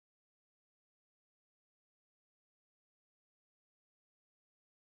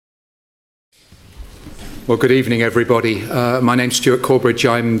Well, good evening, everybody. My name's Stuart Corbridge.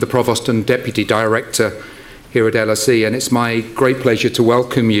 I'm the Provost and Deputy Director here at LSE, and it's my great pleasure to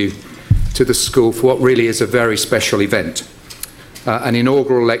welcome you to the school for what really is a very special event. An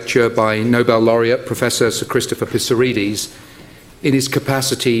inaugural lecture by Nobel laureate Professor Sir Christopher Pissarides in his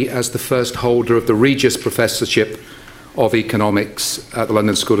capacity as the first holder of the Regius Professorship of Economics at the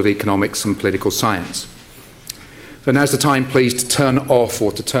London School of Economics and Political Science. So now's the time, please, to turn off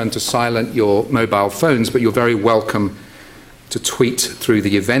or to turn to silent your mobile phones, but you're very welcome to tweet through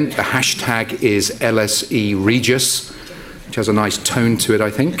the event. The hashtag is LSE Regius, which has a nice tone to it,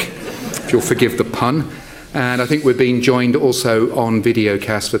 I think, if you'll forgive the pun. And I think we're being joined also on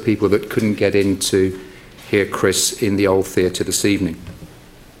videocast for people that couldn't get in to hear Chris in the Old Theatre this evening.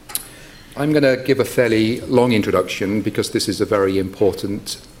 I'm going to give a fairly long introduction because this is a very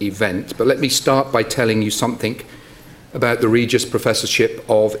important event, but let me start by telling you something about the Regius Professorship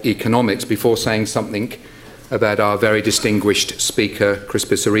of Economics before saying something about our very distinguished speaker, Chris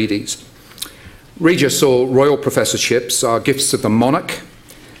Pissarides. Regius, or royal professorships, are gifts of the monarch,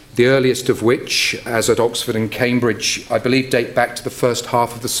 the earliest of which, as at Oxford and Cambridge, I believe date back to the first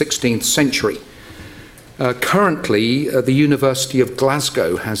half of the 16th century. Currently, the University of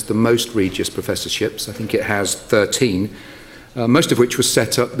Glasgow has the most Regius professorships. I think it has 13. Most of which was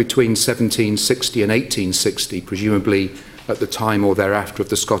set up between 1760 and 1860, presumably at the time or thereafter of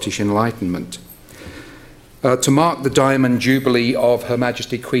the Scottish Enlightenment. To mark the Diamond Jubilee of Her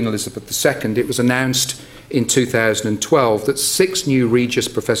Majesty Queen Elizabeth II, it was announced in 2012 that 6 new Regius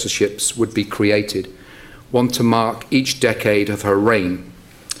professorships would be created, one to mark each decade of her reign,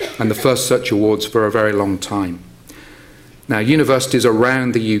 and the first such awards for a very long time. Now, universities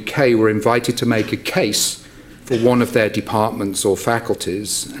around the UK were invited to make a case for one of their departments or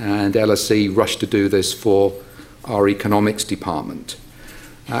faculties, and LSE rushed to do this for our economics department.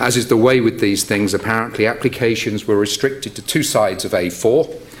 As is the way with these things, apparently applications were restricted to 2 sides of A4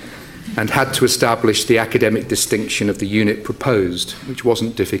 and had to establish the academic distinction of the unit proposed, which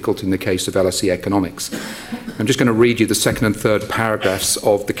wasn't difficult in the case of LSE Economics. I'm just going to read you the second and third paragraphs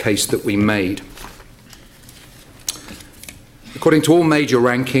of the case that we made. According to all major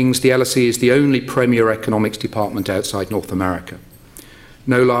rankings, the LSE is the only premier economics department outside North America.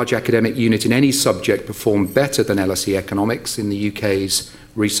 No large academic unit in any subject performed better than LSE Economics in the UK's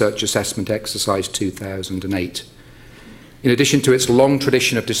Research Assessment Exercise 2008. In addition to its long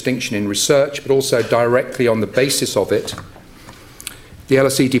tradition of distinction in research, but also directly on the basis of it, the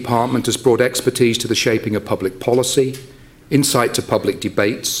LSE department has brought expertise to the shaping of public policy, insight to public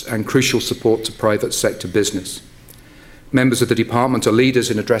debates, and crucial support to private sector business. Members of the department are leaders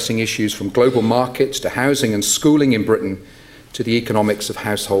in addressing issues from global markets to housing and schooling in Britain to the economics of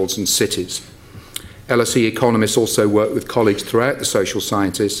households and cities. LSE economists also work with colleagues throughout the social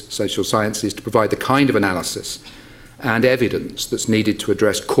sciences to provide the kind of analysis and evidence that's needed to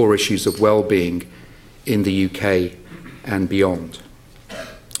address core issues of well-being in the UK and beyond.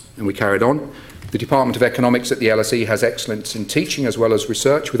 And we carried on. The Department of Economics at the LSE has excellence in teaching as well as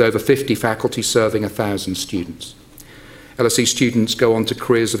research, with over 50 faculty serving 1,000 students. LSE students go on to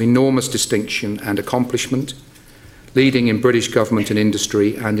careers of enormous distinction and accomplishment, leading in British government and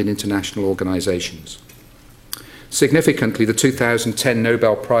industry and in international organisations. Significantly, the 2010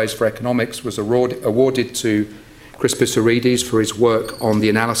 Nobel Prize for Economics was awarded to Chris Pissarides for his work on the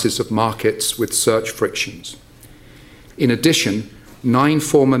analysis of markets with search frictions. In addition, 9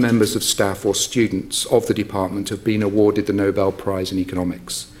 former members of staff or students of the department have been awarded the Nobel Prize in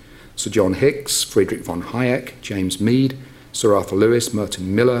Economics. Sir John Hicks, Friedrich von Hayek, James Mead, Sir Arthur Lewis,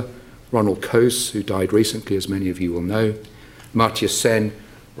 Merton Miller, Ronald Coase, who died recently, as many of you will know, Amartya Sen,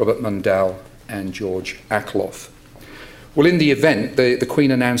 Robert Mundell, and George Akerlof. Well, in the event, the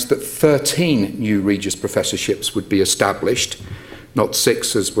Queen announced that 13 new Regius professorships would be established, not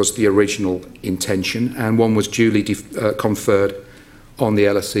 6 as was the original intention, and one was duly conferred on the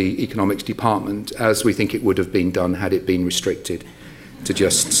LSE Economics Department, as we think it would have been done had it been restricted to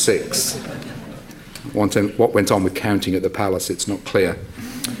just 6. What went on with counting at the palace, it's not clear.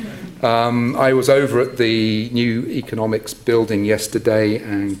 I was over at the new economics building yesterday,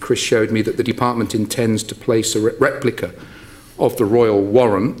 and Chris showed me that the department intends to place a replica of the royal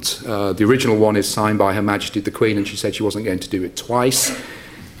warrant. The original one is signed by Her Majesty the Queen, and she said she wasn't going to do it twice.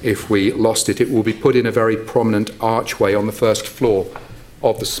 If we lost it, it will be put in a very prominent archway on the first floor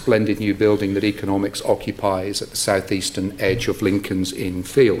of the splendid new building that economics occupies at the southeastern edge of Lincoln's Inn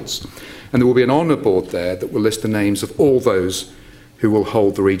Fields. And there will be an honour board there that will list the names of all those who will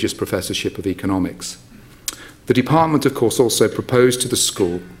hold the Regius Professorship of Economics. The department, of course, also proposed to the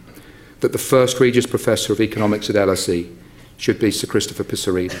school that the first Regius Professor of Economics at LSE should be Sir Christopher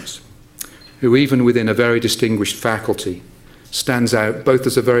Pissarides. who even within a very distinguished faculty stands out both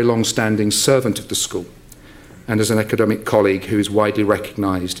as a very long-standing servant of the school and as an academic colleague who is widely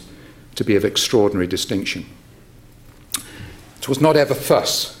recognised to be of extraordinary distinction. It was not ever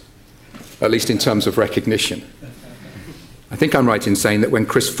thus, at least in terms of recognition. I think I'm right in saying that when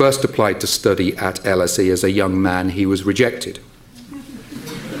Chris first applied to study at LSE as a young man, he was rejected.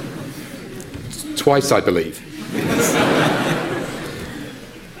 Twice, I believe.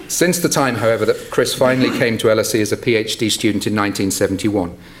 Since the time, however, that Chris finally came to LSE as a PhD student in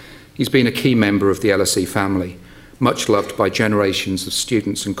 1971, he's been a key member of the LSE family, much loved by generations of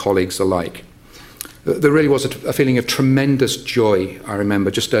students and colleagues alike. There really was a feeling of tremendous joy, I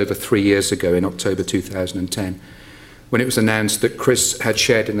remember, just over 3 years ago in October 2010, when it was announced that Chris had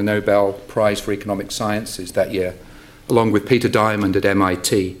shared in the Nobel Prize for Economic Sciences that year, along with Peter Diamond at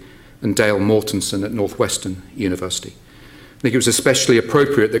MIT and Dale Mortensen at Northwestern University. I think it was especially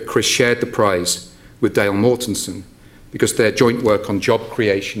appropriate that Chris shared the prize with Dale Mortensen because their joint work on job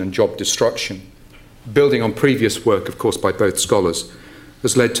creation and job destruction, building on previous work, of course, by both scholars,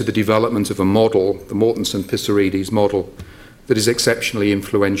 has led to the development of a model, the Mortensen-Pissarides model, that is exceptionally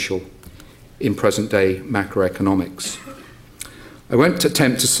influential in present-day macroeconomics. I won't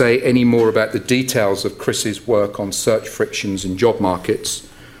attempt to say any more about the details of Chris's work on search frictions in job markets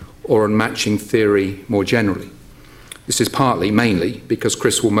or on matching theory more generally. This is partly, mainly, because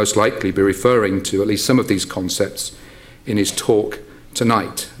Chris will most likely be referring to at least some of these concepts in his talk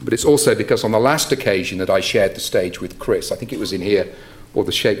tonight. But it's also because on the last occasion that I shared the stage with Chris, I think it was in here, or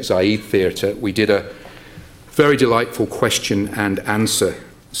the Sheikh Zayed Theatre, we did a very delightful question and answer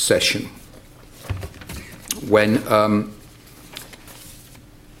session when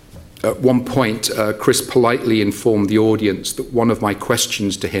at one point Chris politely informed the audience that one of my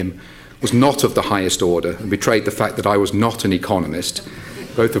questions to him was not of the highest order and betrayed the fact that I was not an economist,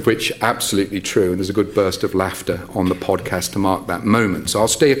 both of which are absolutely true, and there's a good burst of laughter on the podcast to mark that moment. So I'll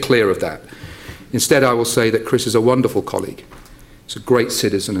stay clear of that. Instead, I will say that Chris is a wonderful colleague. He's a great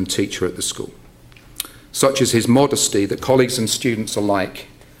citizen and teacher at the school. Such is his modesty that colleagues and students alike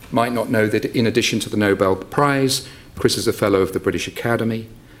might not know that in addition to the Nobel Prize, Chris is a Fellow of the British Academy,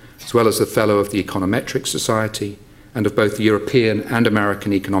 as well as a Fellow of the Econometric Society and of both the European and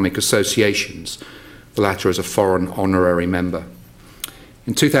American Economic Associations, the latter as a foreign honorary member.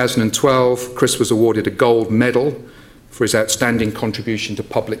 In 2012, Chris was awarded a gold medal for his outstanding contribution to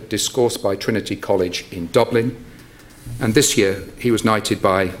public discourse by Trinity College in Dublin. And this year, he was knighted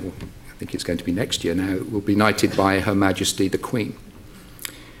by, well, I think it's going to be next year now, will be knighted by Her Majesty the Queen.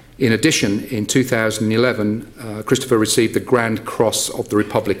 In addition, in 2011, Christopher received the Grand Cross of the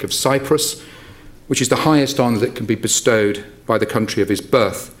Republic of Cyprus, which is the highest honour that can be bestowed by the country of his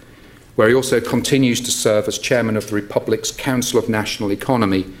birth, where he also continues to serve as chairman of the Republic's Council of National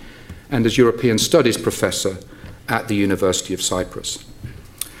Economy and as European Studies professor at the University of Cyprus.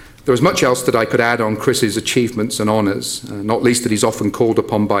 There was much else that I could add on Chris's achievements and honours, not least that he's often called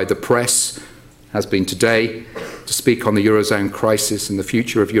upon by the press, has been today, to speak on the Eurozone crisis and the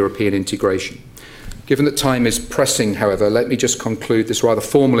future of European integration. Given that time is pressing, however, let me just conclude this rather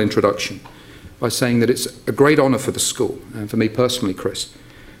formal introduction by saying that it's a great honour for the school, and for me personally, Chris,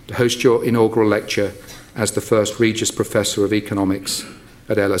 to host your inaugural lecture as the first Regius Professor of Economics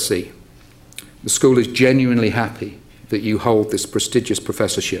at LSE. The school is genuinely happy that you hold this prestigious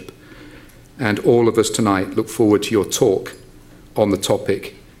professorship, and all of us tonight look forward to your talk on the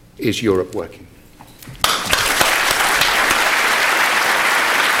topic, Is Europe Working?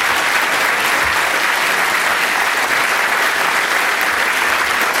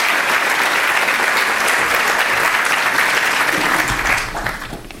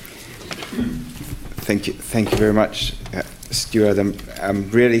 Thank you very much, Stuart. I'm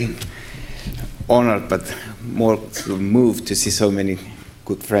really honored, but more sort of moved to see so many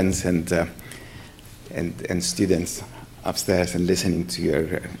good friends and students upstairs and listening to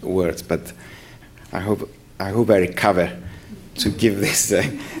your words. But I hope I recover to give this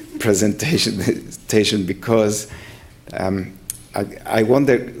presentation because I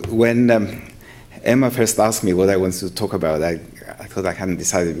wonder when Emma first asked me what I wanted to talk about. I thought I hadn't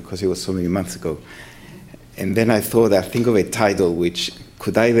decided because it was so many months ago. And then I thought I'd think of a title which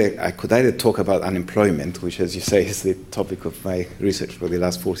I could either talk about unemployment, which, as you say, is the topic of my research for the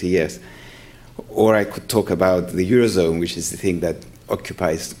last 40 years, or I could talk about the Eurozone, which is the thing that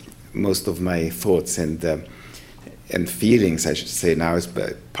occupies most of my thoughts and feelings, I should say, now as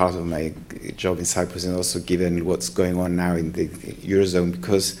part of my job in Cyprus, and also given what's going on now in the Eurozone,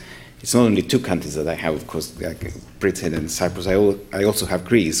 because it's not only two countries that I have, of course, like Britain and Cyprus. I also have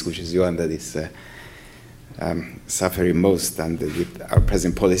Greece, which is the one that is suffering most under our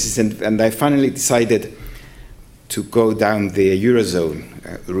present policies. And I finally decided to go down the Eurozone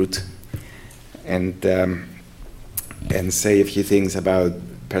route and say a few things about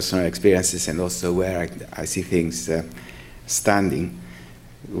personal experiences and also where I see things standing,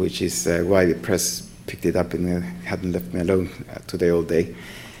 which is why the press picked it up and hadn't left me alone today all day.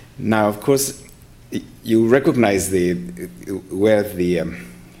 Now, of course, you recognize where the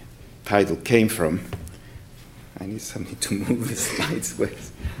title came from. I need something to move the slides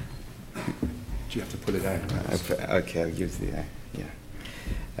with. Do you have to pull it out? Okay, I'll use the, yeah.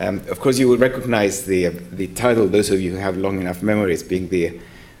 Of course, you will recognize the title, those of you who have long enough memories, being the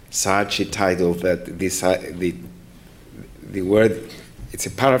Saatchi title, that the word, it's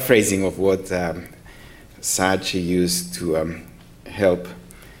a paraphrasing of what Saatchi used to help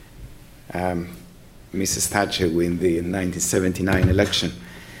Mrs. Thatcher win the 1979 election.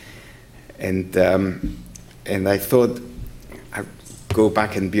 And I thought I'd go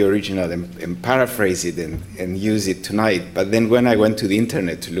back and be original and paraphrase it and use it tonight. But then when I went to the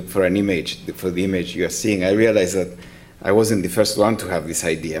internet to look for an image, for the image you are seeing, I realized that I wasn't the first one to have this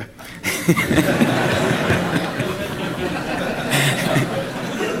idea.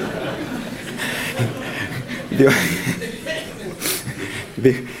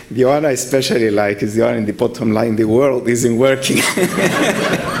 The one I especially like is the one in the bottom line, the world isn't working.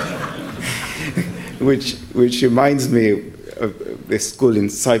 which reminds me of the school in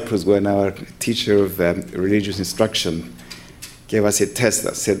Cyprus when our teacher of religious instruction gave us a test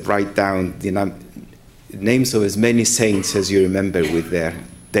that said write down the names of as many saints as you remember with their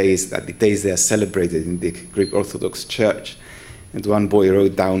days, the days they are celebrated in the Greek Orthodox Church. And one boy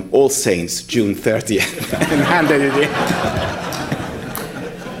wrote down All Saints, June 30th, and handed it in.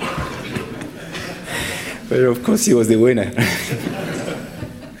 But of course he was the winner.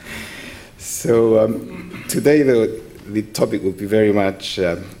 So today the topic will be very much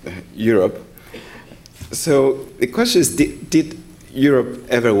Europe. So the question is, did Europe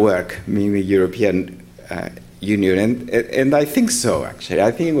ever work, meaning the European Union? And I think so, actually.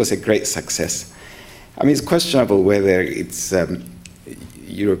 I think it was a great success. I mean, it's questionable whether it's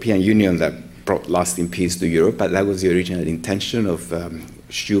European Union that brought lasting peace to Europe, but that was the original intention of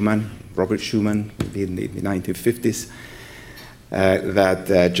Robert Schuman in the 1950s,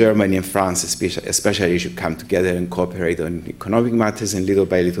 that Germany and France especially should come together and cooperate on economic matters, and little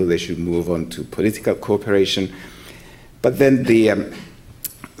by little they should move on to political cooperation. But then the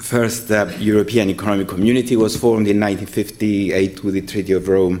first European Economic Community was formed in 1958 with the Treaty of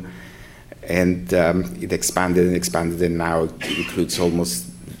Rome, and it expanded and expanded, and now it includes almost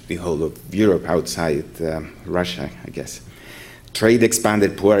the whole of Europe outside Russia, I guess. Trade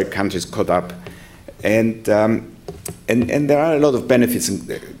expanded, poorer countries caught up, and there are a lot of benefits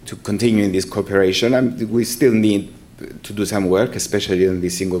to continuing this cooperation. We still need to do some work, especially on the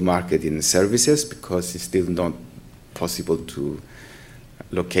single market in services, because it's still not possible to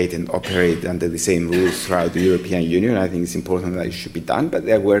locate and operate under the same rules throughout the European Union. I think it's important that it should be done, but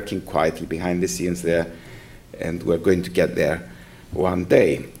they're working quietly behind the scenes there, and we're going to get there one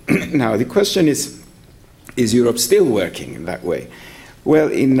day. Now, the question is Europe still working in that way? Well,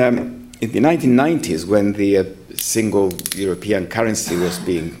 in the 1990s, when the single European currency was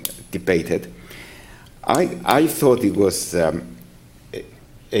being debated, I thought it was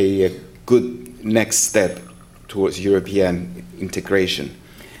a good next step towards European integration.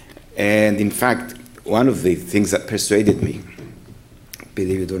 And in fact, one of the things that persuaded me,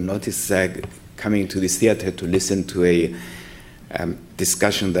 believe it or not, is coming to this theater to listen to a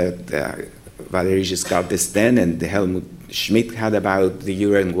discussion that Valéry Giscard d'Estaing and Helmut Schmidt had about the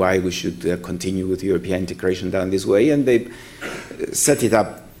euro and why we should continue with European integration down this way. And they set it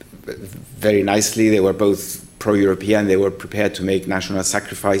up very nicely. They were both pro-European. They were prepared to make national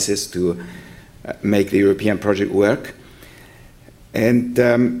sacrifices to make the European project work. And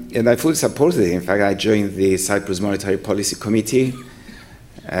I fully supported it. In fact, I joined the Cyprus Monetary Policy Committee,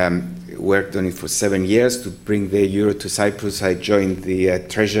 worked on it for 7 years to bring the euro to Cyprus. I joined the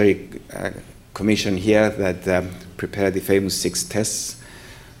Treasury Commission here that prepared the famous 6 tests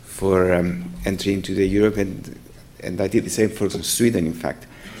for entry into the euro, and I did the same for Sweden, in fact.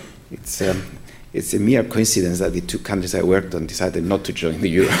 It's a mere coincidence that the 2 countries I worked on decided not to join the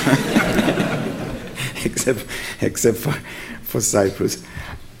euro, except for Cyprus.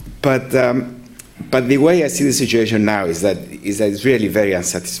 But the way I see the situation now is that it's really very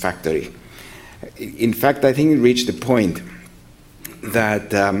unsatisfactory. In fact, I think it reached the point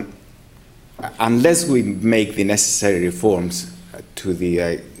that unless we make the necessary reforms to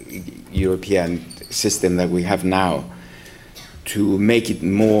the European system that we have now to make it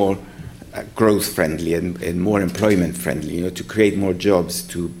more growth-friendly and more employment-friendly, to create more jobs,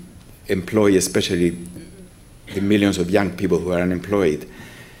 to employ especially the millions of young people who are unemployed,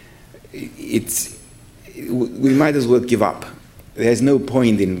 we might as well give up. There's no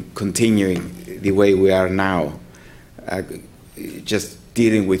point in continuing the way we are now, just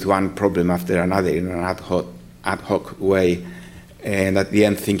dealing with one problem after another in an ad hoc way, and at the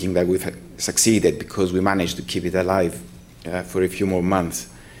end thinking that we've succeeded because we managed to keep it alive for a few more months,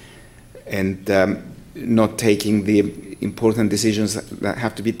 and not taking the important decisions that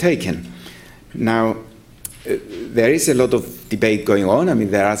have to be taken. Now, there is a lot of debate going on. I mean,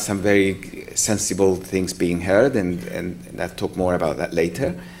 there are some very sensible things being heard, and I'll talk more about that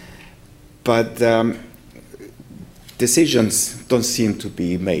later. But decisions don't seem to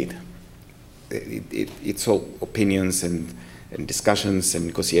be made. It's all opinions and discussions and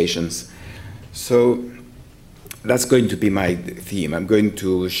negotiations. So that's going to be my theme. I'm going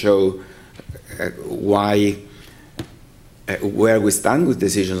to show where we stand with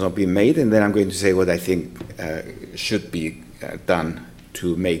decisions not being made, and then I'm going to say what I think should be done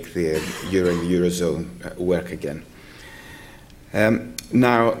to make the euro and the Eurozone work again.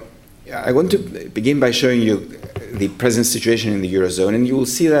 Now, I want to begin by showing you the present situation in the Eurozone, and you will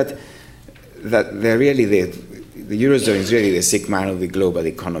see that they're really the Eurozone is really the sick man of the global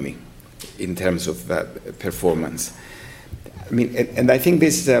economy in terms of performance. I mean, and I think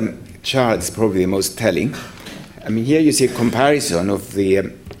this chart is probably the most telling. I mean, here you see a comparison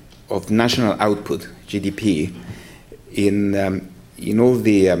of national output, GDP, in all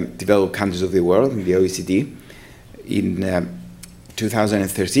the developed countries of the world, in the OECD, in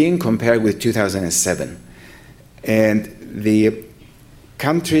 2013 compared with 2007. And the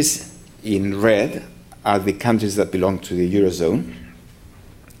countries in red are the countries that belong to the Eurozone,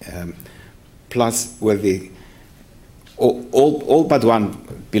 plus where all but one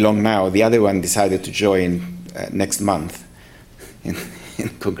belong now. The other one decided to join next month. And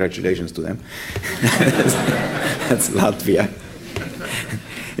congratulations to them. That's Latvia.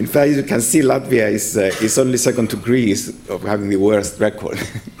 In fact, you can see Latvia is only second to Greece of having the worst record.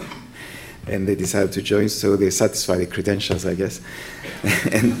 And they decided to join, so they satisfy the credentials, I guess.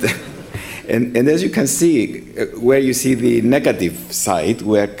 And as you can see, where you see the negative side,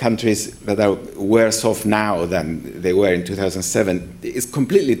 where countries that are worse off now than they were in 2007, is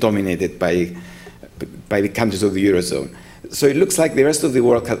completely dominated by the countries of the Eurozone. So it looks like the rest of the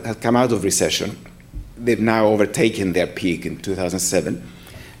world has come out of recession. They've now overtaken their peak in 2007,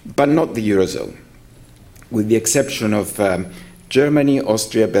 but not the Eurozone, with the exception of Germany,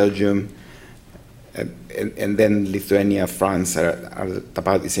 Austria, Belgium, and then Lithuania, France are at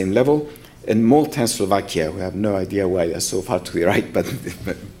about the same level, and Malta and Slovakia, we have no idea why they're so far to the right,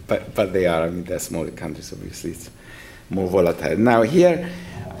 but they are. I mean, they're smaller countries, obviously, it's more volatile. Now here,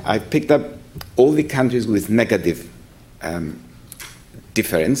 I picked up all the countries with negative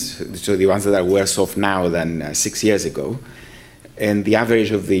difference, so the ones that are worse off now than 6 years ago, and the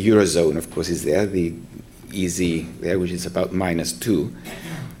average of the Eurozone, of course, is there, the easy there, which is about -2.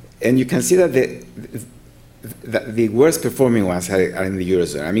 And you can see that the worst performing ones are in the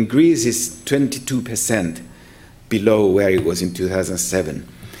Eurozone. I mean, Greece is 22% below where it was in 2007.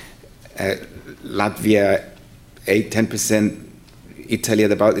 Latvia, 8-10%, Italy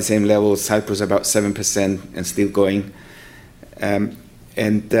at about the same level, Cyprus about 7% and still going. And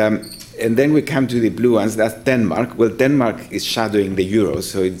then we come to the blue ones, that's Denmark. Well, Denmark is shadowing the euro,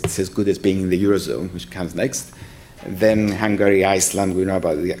 so it's as good as being in the Eurozone, which comes next. Then Hungary, Iceland, we know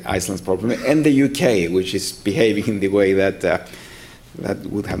about Iceland's problem, and the UK, which is behaving in the way that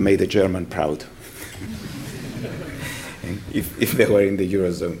would have made a German proud if they were in the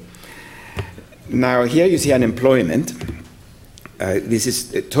Eurozone. Now, here you see unemployment. This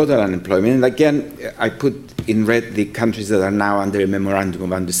is total unemployment. And again, I put in red the countries that are now under a memorandum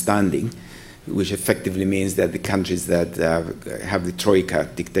of understanding, which effectively means that the countries that have the troika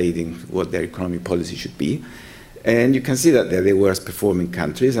dictating what their economic policy should be. And you can see that they're the worst performing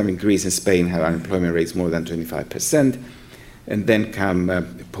countries. I mean, Greece and Spain have unemployment rates more than 25%. And then come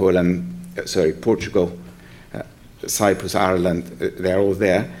Portugal, Cyprus, Ireland, they're all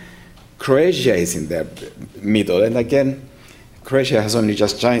there. Croatia is in the middle. And again, Croatia has only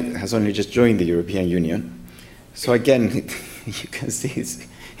just joined the European Union. So again, you can see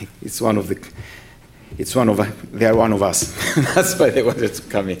they're one of us. That's why they wanted to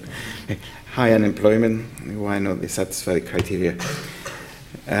come in. High unemployment, why not? They satisfy the criteria.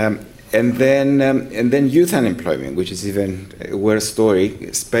 And then youth unemployment, which is even a worse story.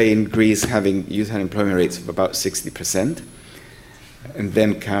 Spain, Greece having youth unemployment rates of about 60%. And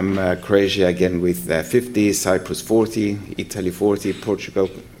then come Croatia again with 50, Cyprus 40, Italy 40, Portugal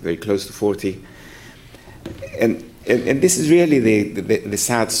very close to 40. And this is really the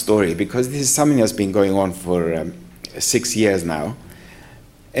sad story, because this is something that's been going on for 6 years now.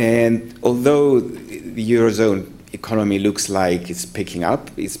 And although the Eurozone economy looks like it's picking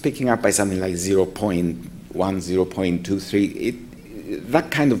up by something like 0.1, 0.23.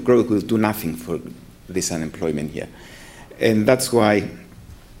 That kind of growth will do nothing for this unemployment here. And that's why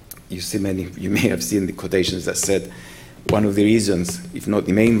you may have seen the quotations that said one of the reasons, if not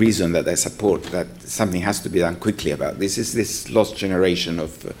the main reason, that I support that something has to be done quickly about this is this lost generation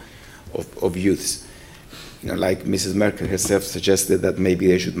of youths. Like Mrs. Merkel herself suggested that maybe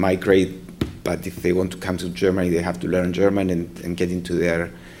they should migrate, but if they want to come to Germany, they have to learn German and get into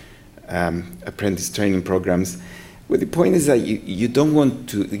their apprentice training programs. Well, the point is that you don't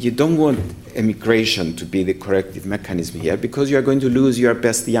want immigration to be the corrective mechanism here, because you are going to lose your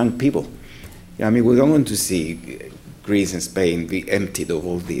best young people. I mean, we don't want to see Greece and Spain be emptied of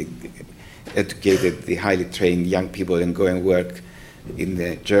all the educated, the highly trained young people and go and work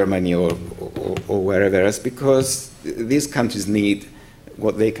in Germany or wherever else, because these countries need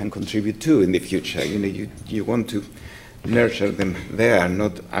what they can contribute to in the future. You want to nurture them there,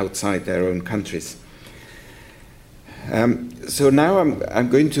 not outside their own countries. So now I'm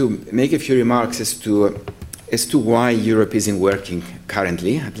going to make a few remarks as to why Europe isn't working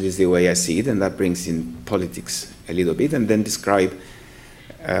currently, at least the way I see it, and that brings in politics a little bit, and then describe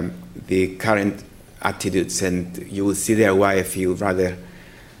the current attitudes, and you will see there why I feel rather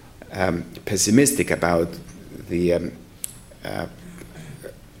pessimistic about the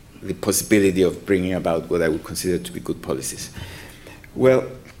possibility of bringing about what I would consider to be good policies. Well,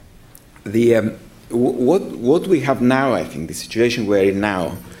 what we have now, I think, the situation we're in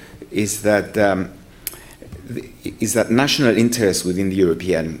now, is that national interests within the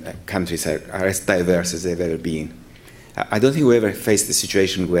European countries are as diverse as they've ever been. I don't think we ever faced a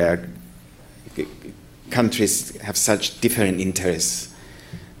situation where countries have such different interests,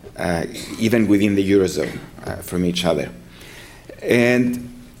 even within the Eurozone, from each other. And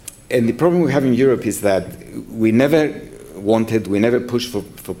the problem we have in Europe is that we never pushed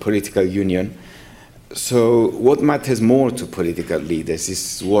for political union. So what matters more to political leaders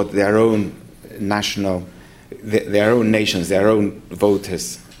is what their own nations, their own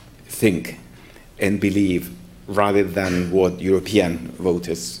voters think and believe, rather than what European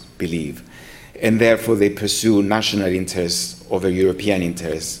voters believe. And therefore they pursue national interests over European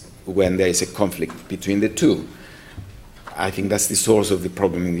interests when there is a conflict between the two. I think that's the source of the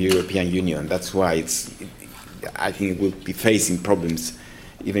problem in the European Union. That's why I think it will be facing problems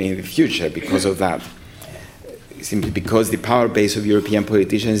even in the future because of that. Simply because the power base of European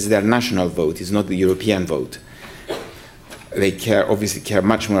politicians is their national vote, it's not the European vote. They obviously care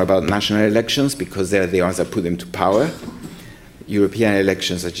much more about national elections because they're the ones that put them to power. European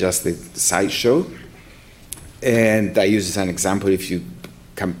elections are just a sideshow. And I use this as an example. If you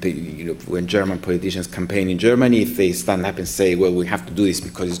campaign, when German politicians campaign in Germany, if they stand up and say, well, we have to do this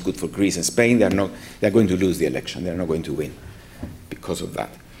because it's good for Greece and Spain, they're going to lose the election. They're not going to win because of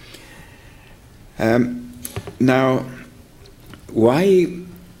that. Now, why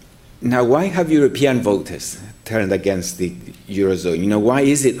have European voters turned against the Eurozone? Why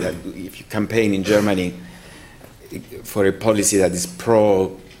is it that if you campaign in Germany for a policy that is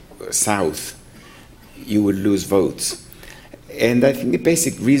pro-South, you will lose votes? And I think the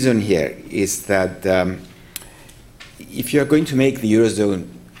basic reason here is that if you are going to make the Eurozone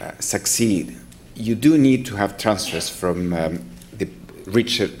succeed, you do need to have transfers from the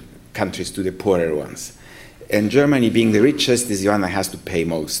richer countries to the poorer ones. And Germany, being the richest, is the one that has to pay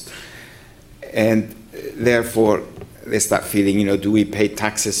most. And therefore, they start feeling, do we pay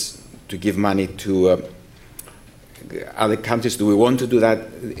taxes to give money to other countries? Do we want to do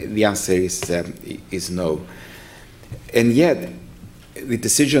that? The answer is no. And yet, the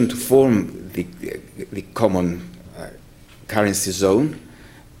decision to form the common currency zone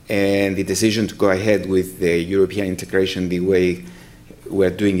and the decision to go ahead with the European integration the way we're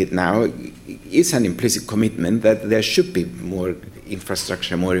doing it now is an implicit commitment that there should be more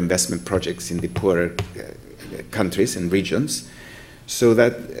infrastructure, more investment projects in the poorer countries and regions so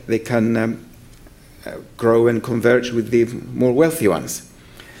that they can grow and converge with the more wealthy ones.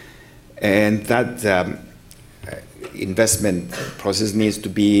 And that investment process needs to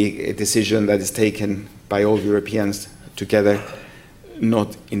be a decision that is taken by all Europeans together,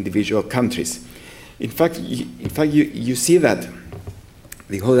 not individual countries. In fact, you see that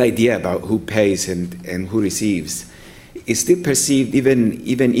the whole idea about who pays and who receives is still perceived,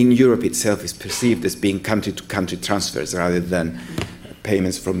 even in Europe itself, is perceived as being country-to-country transfers rather than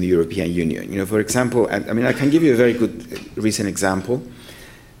payments from the European Union. You know, for example, I mean, I can give you a very good recent example.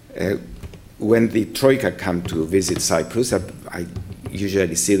 When the Troika come to visit Cyprus, I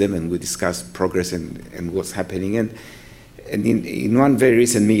usually see them and we discuss progress and what's happening. And in one very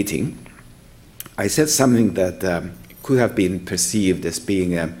recent meeting, I said something that could have been perceived as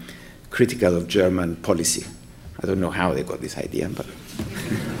being critical of German policy. I don't know how they got this idea, but...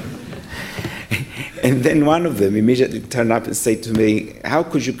 And then one of them immediately turned up and said to me, how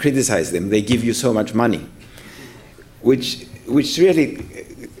could you criticize them? They give you so much money. Which really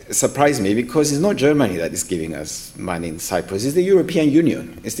surprised me, because it's not Germany that is giving us money in Cyprus, it's the European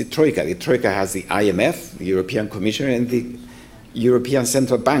Union, it's the Troika. The Troika has the IMF, the European Commission, and the European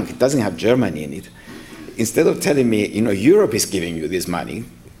Central Bank. It doesn't have Germany in it. Instead of telling me, you know, Europe is giving you this money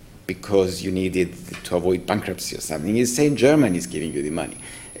because you need it to avoid bankruptcy or something, it's saying Germany is giving you the money.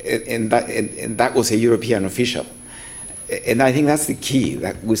 And that was a European official. And I think that's the key,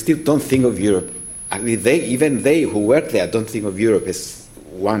 that we still don't think of Europe. I mean, even they who work there don't think of Europe as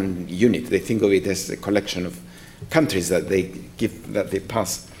one unit. They think of it as a collection of countries that they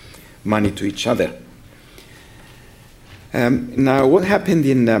pass money to each other. Now, what happened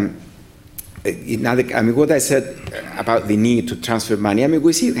what I said about the need to transfer money, I mean,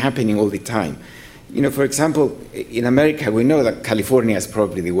 we see it happening all the time. You know, for example, in America, we know that California is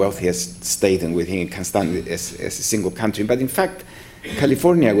probably the wealthiest state, and we think it can stand as a single country. But in fact,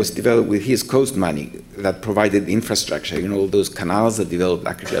 California was developed with his coast money that provided the infrastructure, you know, all those canals that developed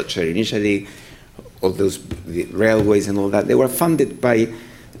agriculture initially, all those the railways and all that. They were funded by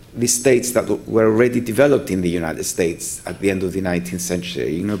the states that were already developed in the United States at the end of the 19th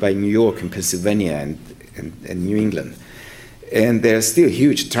century, you know, by New York and Pennsylvania and New England. And there are still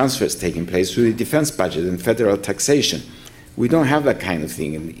huge transfers taking place through the defense budget and federal taxation. We don't have that kind of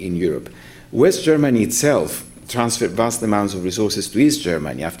thing in Europe. West Germany itself transferred vast amounts of resources to East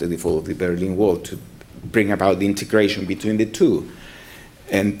Germany after the fall of the Berlin Wall to bring about the integration between the two.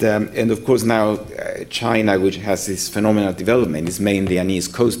 And of course now China, which has this phenomenal development, is mainly an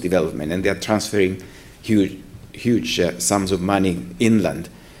East Coast development, and they're transferring huge sums of money inland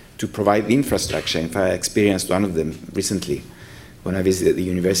to provide the infrastructure. In fact, I experienced one of them recently when I visited the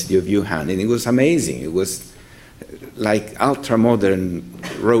University of Wuhan, and it was amazing. It was like ultra-modern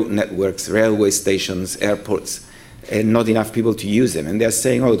road networks, railway stations, airports, and not enough people to use them. And they're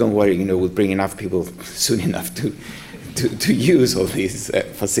saying, oh, don't worry, you know, we'll bring enough people soon enough to use all these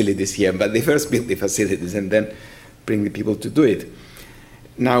facilities here. But they first build the facilities and then bring the people to do it.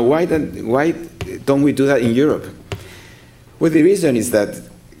 Now, why don't we do that in Europe? Well, the reason is that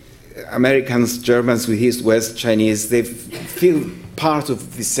Americans, Germans, with East, West, Chinese, they feel part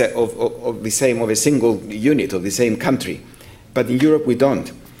of a single unit, of the same country. But in Europe, we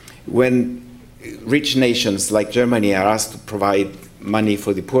don't. When rich nations like Germany are asked to provide money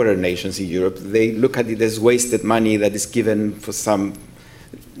for the poorer nations in Europe, they look at it as wasted money that is given for some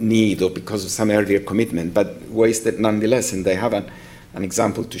need or because of some earlier commitment, but wasted nonetheless. And I have an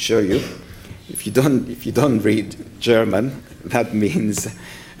example to show you. If you don't read German, that means,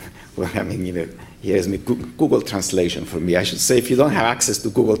 well, I mean, you know, here's me Google translation for me. I should say, if you don't have access to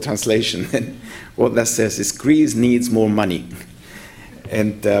Google translation, then what that says is Greece needs more money.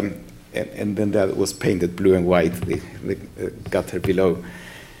 And then that was painted blue and white, the gutter below.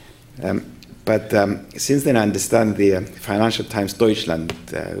 But since then, I understand the Financial Times Deutschland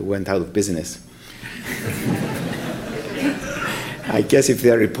went out of business. I guess if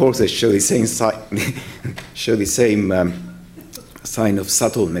their reporters show the same sign of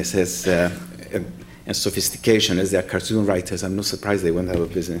subtleness and sophistication as their cartoon writers, I'm not surprised they went out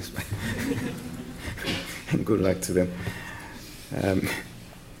of business. And good luck to them.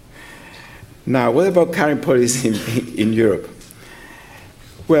 Now, what about current policy in Europe?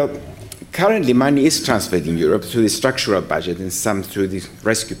 Well, currently money is transferred in Europe through the structural budget and some through the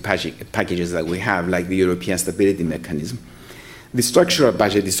rescue packages that we have, like the European Stability Mechanism. The structural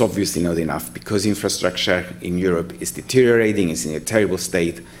budget is obviously not enough because infrastructure in Europe is deteriorating, it's in a terrible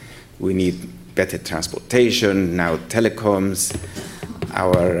state. We need better transportation, now telecoms,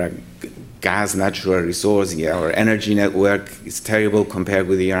 our gas, natural resource, our energy network is terrible compared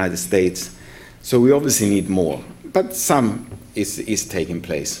with the United States. So we obviously need more, but some is taking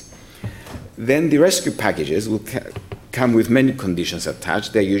place. Then the rescue packages will come with many conditions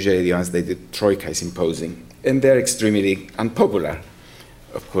attached. They're usually the ones that the Troika is imposing, and they're extremely unpopular,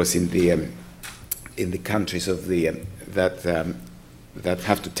 of course, in the countries of that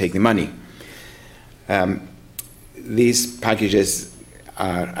have to take the money. These packages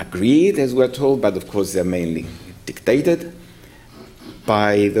are agreed, as we're told, but of course they're mainly dictated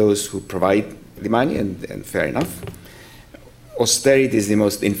by those who provide the money, and fair enough. austerity is the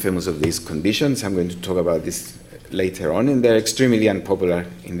most infamous of these conditions. I'm going to talk about this later on, and they're extremely unpopular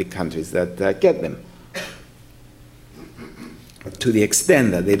in the countries that get them, to the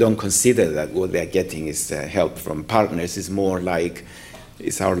extent that they don't consider that what they're getting is help from partners. Is more like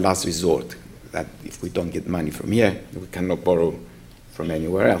it's our last resort, that if we don't get money from here, we cannot borrow from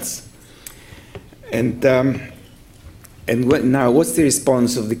anywhere else. And now, what's the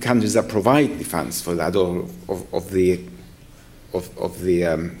response of the countries that provide the funds for that, or of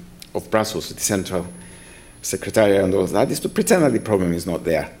Brussels, the Central Secretariat, and all of that? Is to pretend that the problem is not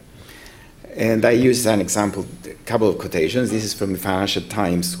there. And I use an example, a couple of quotations. This is from the Financial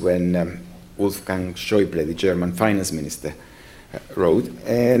Times when Wolfgang Schäuble, the German finance minister, wrote,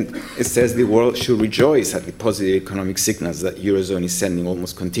 and it says the world should rejoice at the positive economic signals that Eurozone is sending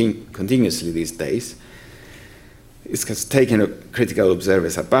almost continuously these days. It has taken critical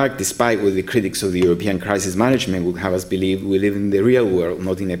observers aback, despite what the critics of the European crisis management would have us believe we live in the real world,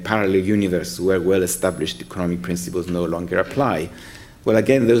 not in a parallel universe where well-established economic principles no longer apply. Well,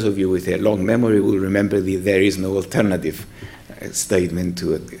 again, those of you with a long memory will remember the there is no alternative statement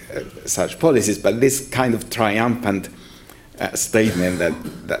to such policies, but this kind of triumphant statement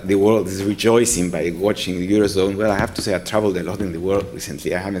that the world is rejoicing by watching the Eurozone. Well, I have to say I traveled a lot in the world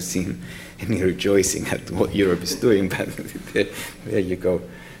recently. I haven't seen any rejoicing at what Europe is doing, but there you go.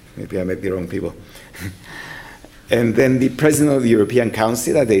 Maybe I met the wrong people. And then the president of the European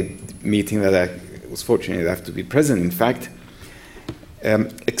Council, at a meeting that I was fortunate enough to be present, in fact,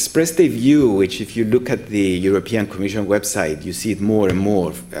 expressed a view which, if you look at the European Commission website, you see it more and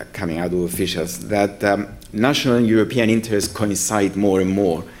more coming out of officials, that national and European interests coincide more and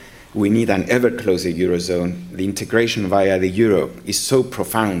more. We need an ever closer Eurozone. The integration via the euro is so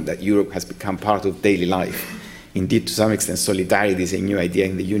profound that Europe has become part of daily life. Indeed, to some extent, solidarity is a new idea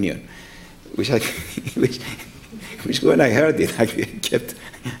in the Union, which when I heard it, I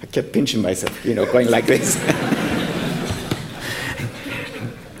kept pinching myself, going like this.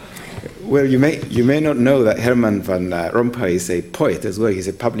 Well, you may not know that Herman van Rompuy is a poet as well. He's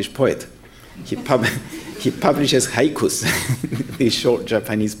a published poet. He publishes haikus, these short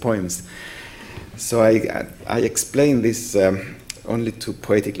Japanese poems. So I explain this only to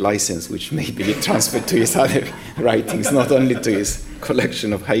poetic license, which may be transferred to his other writings, not only to his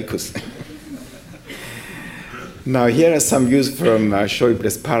collection of haikus. Now, here are some views from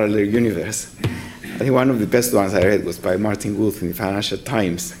Schäuble's Parallel Universe. I think one of the best ones I read was by Martin Wolf in the Financial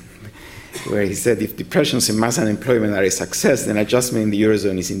Times, where he said, if depressions and mass unemployment are a success, then adjustment in the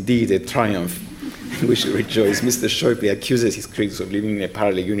Eurozone is indeed a triumph. We should rejoice. Mr. Schäuble accuses his critics of living in a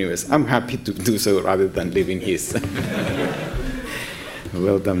parallel universe. I'm happy to do so rather than live in his.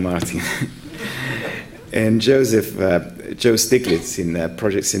 Well done, Martin. And Joe Stiglitz in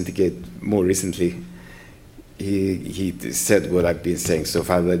Project Syndicate more recently, he said what I've been saying so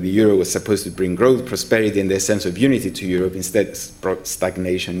far, that the euro was supposed to bring growth, prosperity, and a sense of unity to Europe. Instead, it brought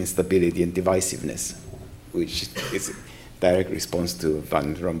stagnation, instability, and divisiveness, which is a direct response to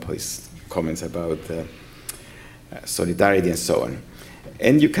Van Rompuy's comments about solidarity and so on.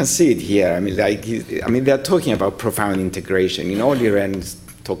 And you can see it here. I mean, they're talking about profound integration. Olli Rehn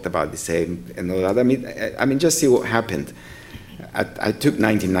talked about the same and all that. I mean, just see what happened. I took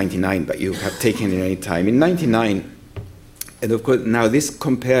 1999, but you have taken it any time. In 1999, and of course, now this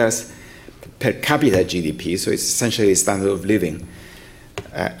compares per capita GDP, so it's essentially a standard of living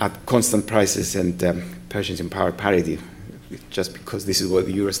at constant prices and purchasing power parity, just because this is what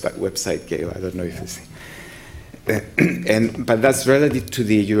the Eurostat website gave. I don't know if it's... but that's relative to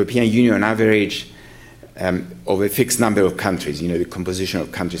the European Union average of a fixed number of countries. The composition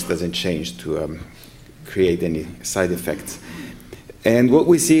of countries doesn't change to create any side effects. And what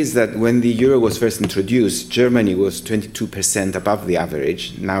we see is that when the euro was first introduced, Germany was 22% above the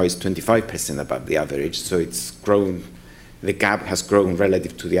average. Now it's 25% above the average. So it's grown, the gap has grown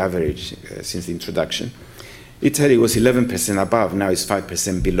relative to the average since the introduction. Italy was 11% above, now it's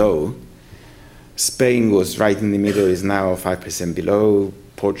 5% below. Spain was right in the middle, is now 5% below.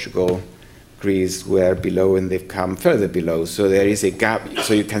 Portugal, Greece were below, and they've come further below. So there is a gap.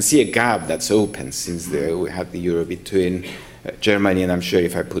 So you can see a gap that's open since we had the euro between Germany, and I'm sure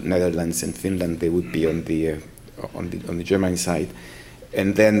if I put Netherlands and Finland, they would be on the German side,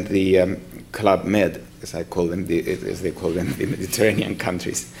 and then the Club Med, as they call them, the Mediterranean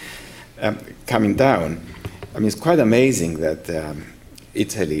countries, coming down. I mean, it's quite amazing that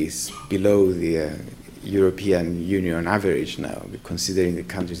Italy is below the European Union average now, considering the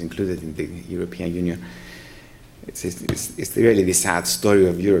countries included in the European Union. It's really the sad story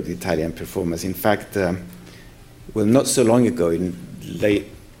of Europe, the Italian performance. In fact, well, not so long ago, in late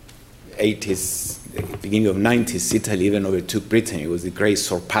 80s, the beginning of 90s, Italy even overtook Britain. It was the great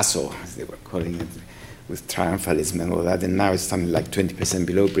sorpasso, as they were calling it, with triumphalism and all that, and now it's something like 20%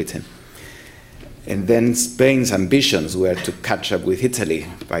 below Britain. And then Spain's ambitions were to catch up with Italy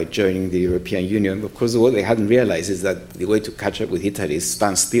by joining the European Union. Of course, what they hadn't realized is that the way to catch up with Italy is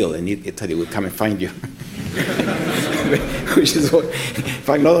stand still, and Italy will come and find you. Which is what, in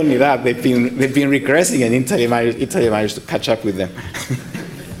fact, not only that, they've been regressing, and Italy managed to catch up with them.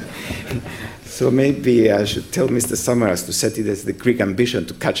 So maybe I should tell Mr. Samaras to set it as the Greek ambition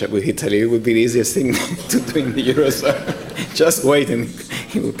to catch up with Italy. It would be the easiest thing to do in the Eurozone. Just wait, and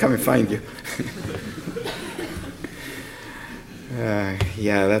he will come and find you.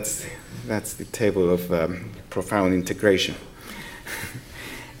 Yeah, that's the table of profound integration.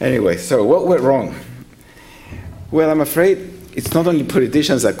 Anyway, so what went wrong? Well, I'm afraid it's not only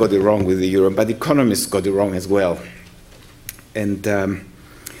politicians that got it wrong with the euro, but economists got it wrong as well. And I'll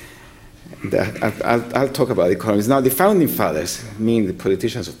talk about economists. Now, the founding fathers, meaning the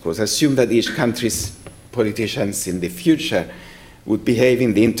politicians, of course, assumed that each country's politicians in the future would behave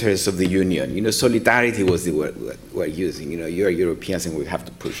in the interests of the Union. You know, solidarity was the word we're using. You know, you're Europeans and we have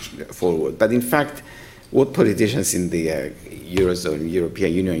to push forward. But in fact, what politicians in the Eurozone,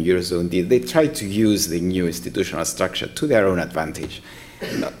 European Union, Eurozone did, they tried to use the new institutional structure to their own advantage.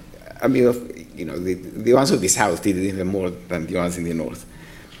 I mean, you know, the ones of the South did it even more than the ones in the North.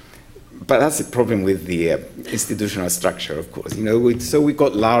 But that's the problem with the institutional structure, of course. You know, so we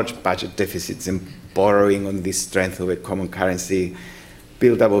got large budget deficits and borrowing on the strength of a common currency,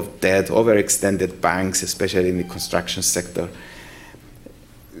 build-up of debt, overextended banks, especially in the construction sector.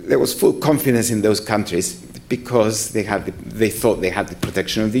 There was full confidence in those countries because they thought they had the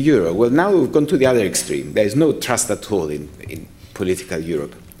protection of the euro. Well, now we've gone to the other extreme. There is no trust at all in political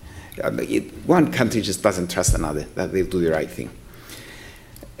Europe. One country just doesn't trust another, that they'll do the right thing.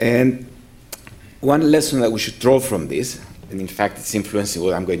 And one lesson that we should draw from this, and in fact it's influencing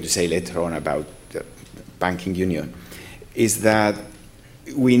what I'm going to say later on about the banking union, is that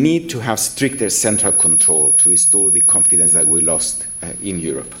we need to have stricter central control to restore the confidence that we lost in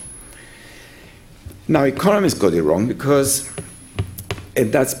Europe. Now, economists got it wrong because,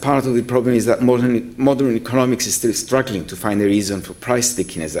 and that's part of the problem, is that modern economics is still struggling to find a reason for price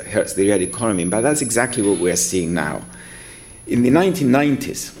stickiness that hurts the real economy, but that's exactly what we're seeing now. In the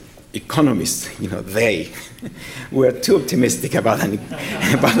 1990s, economists, you know, they were too optimistic about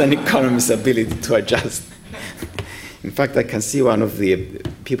an economist's ability to adjust. In fact, I can see one of the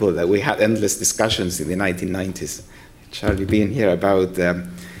people that we had endless discussions in the 1990s, Charlie Bean here, about the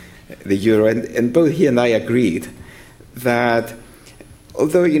euro, and both he and I agreed that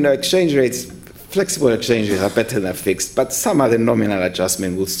although, you know, exchange rates, flexible exchange rates are better than fixed, but some other nominal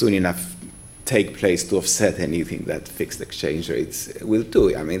adjustment will soon enough take place to offset anything that fixed exchange rates will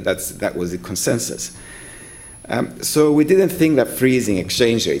do. I mean, that was the consensus. So we didn't think that freezing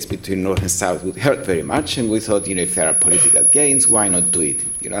exchange rates between North and South would hurt very much, and we thought, you know, if there are political gains, why not do it?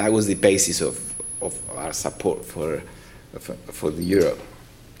 You know, that was the basis of our support for the euro.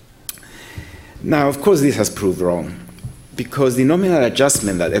 Now, of course, this has proved wrong, because the nominal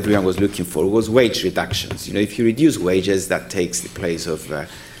adjustment that everyone was looking for was wage reductions. You know, if you reduce wages, that takes the place of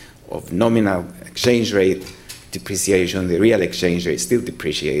nominal exchange rate depreciation. The real exchange rate still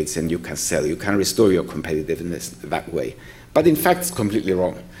depreciates, and you can sell. You can restore your competitiveness that way. But in fact, it's completely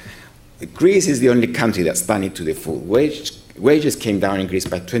wrong. Greece is the only country that's done it to the full. Wages came down in Greece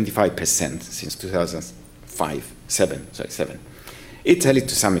by 25% since 2007. Italy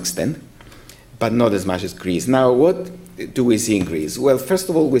to some extent, but not as much as Greece. Now, what do we see in Greece? Well, first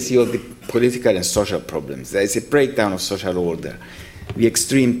of all, we see all the political and social problems. There is a breakdown of social order. The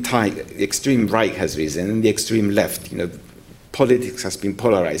extreme right has risen, and the extreme left. You know, politics has been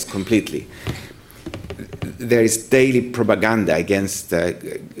polarized completely. There is daily propaganda against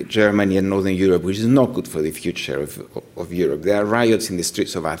Germany and Northern Europe, which is not good for the future of Europe. There are riots in the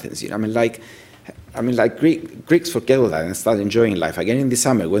streets of Athens. You know, Greeks forget all that and start enjoying life again in the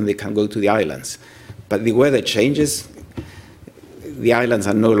summer when they can go to the islands. But the weather changes. The islands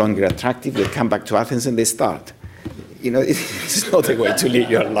are no longer attractive. They come back to Athens and they start. You know, it's not a way to live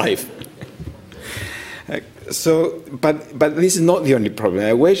your life. But this is not the only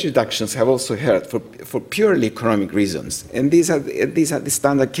problem. Wage reductions have also hurt for purely economic reasons, and these are the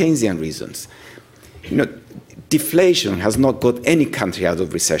standard Keynesian reasons. You know, deflation has not got any country out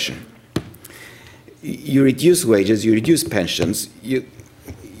of recession. You reduce wages, you reduce pensions, you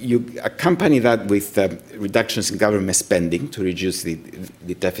accompany that with reductions in government spending to reduce the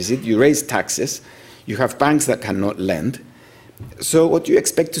deficit. You raise taxes. You have banks that cannot lend. So what do you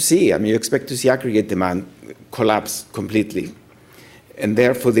expect to see? I mean, you expect to see aggregate demand collapse completely. And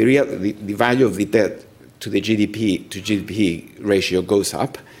therefore, the value of the debt to the GDP ratio goes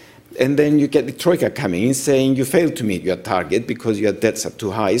up. And then you get the Troika coming in saying you failed to meet your target because your debts are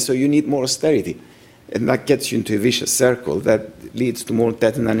too high, so you need more austerity. And that gets you into a vicious circle that leads to more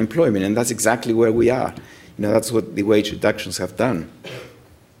debt and unemployment. And that's exactly where we are. That's what the wage reductions have done.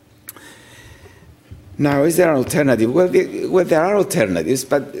 Now, is there an alternative? Well, there are alternatives,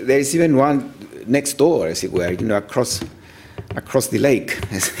 but there is even one next door, as it were, across the lake,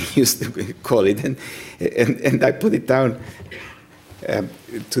 as they used to call it. And I put it down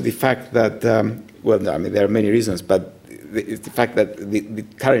to the fact that, there are many reasons, but it's the fact that the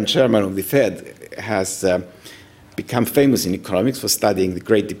current chairman of the Fed has become famous in economics for studying the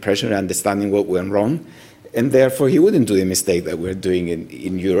Great Depression and understanding what went wrong. And therefore, he wouldn't do the mistake that we're doing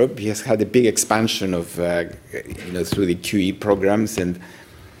in Europe. He has had a big expansion of, through the QE programs and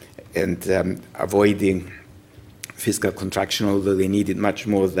avoiding fiscal contraction, although they need it much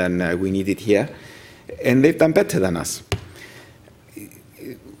more than we need it here. And they've done better than us.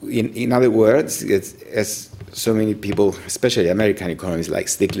 In other words, as so many people, especially American economists like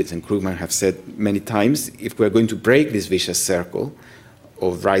Stiglitz and Krugman, have said many times, if we're going to break this vicious circle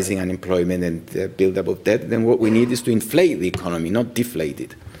of rising unemployment and build-up of debt, then what we need is to inflate the economy, not deflate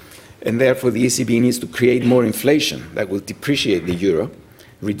it. And therefore, the ECB needs to create more inflation that will depreciate the euro,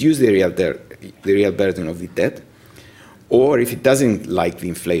 reduce the real burden of the debt, or if it doesn't like the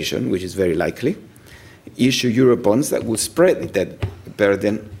inflation, which is very likely, issue euro bonds that will spread the debt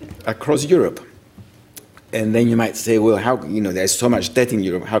burden across Europe. And then you might say, well, how, there's so much debt in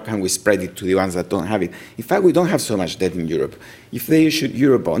Europe, how can we spread it to the ones that don't have it? In fact, we don't have so much debt in Europe. If they issued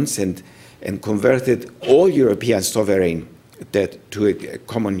Eurobonds and converted all European sovereign debt to a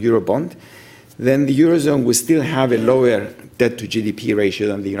common Eurobond, then the Eurozone will still have a lower debt to GDP ratio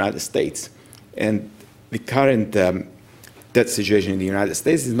than the United States. And the current debt situation in the United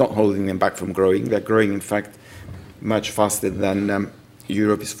States is not holding them back from growing. They're growing, in fact, much faster than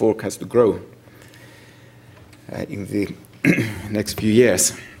Europe is forecast to grow in the next few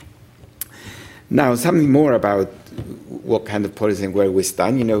years. Now, something more about what kind of policy and where we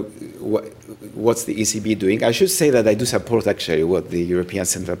stand. What's the ECB doing? I should say that I do support, actually, what the European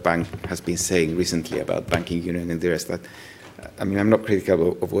Central Bank has been saying recently about banking union and the rest. I'm not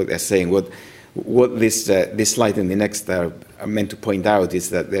critical of what they're saying. What this slide and the next are meant to point out is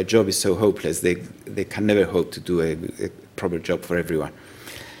that their job is so hopeless, they can never hope to do a proper job for everyone.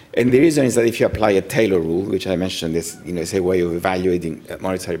 And the reason is that if you apply a Taylor rule, which I mentioned is a way of evaluating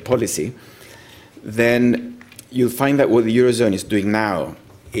monetary policy, then you'll find that what the Eurozone is doing now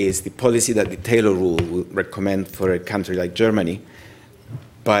is the policy that the Taylor rule would recommend for a country like Germany,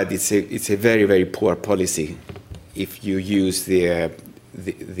 but it's a very, very poor policy if you use the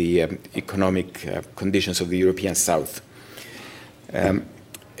economic conditions of the European South.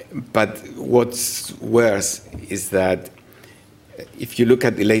 But what's worse is that if you look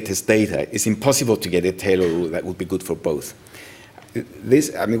at the latest data, it's impossible to get a Taylor rule that would be good for both.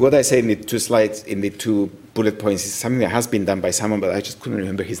 What I say in the two slides, in the 2 bullet points, is something that has been done by someone, but I just couldn't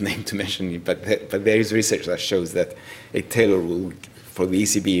remember his name to mention it. But there is research that shows that a Taylor rule for the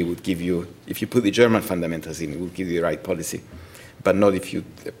ECB would give you, if you put the German fundamentals in, it would give you the right policy, but not if you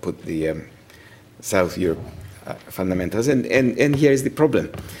put the South Europe fundamentals. And here is the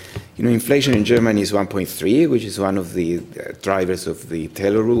problem. Inflation in Germany is 1.3, which is one of the drivers of the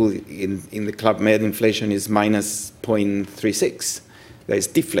Taylor rule. In the Club Med, inflation is minus 0.36. There is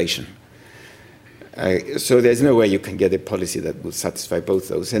deflation. So there's no way you can get a policy that will satisfy both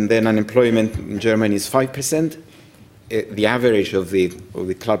those. And then unemployment in Germany is 5%. The average of the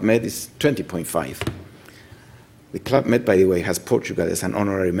Club Med is 20.5. The Club Med, by the way, has Portugal as an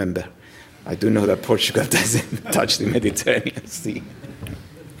honorary member. I do know that Portugal doesn't touch the Mediterranean Sea.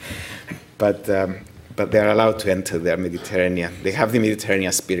 But they're allowed to enter their Mediterranean. They have the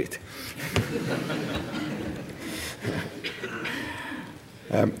Mediterranean spirit.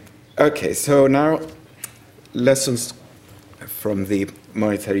 Okay, so now lessons from the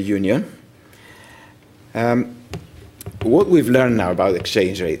monetary union. What we've learned now about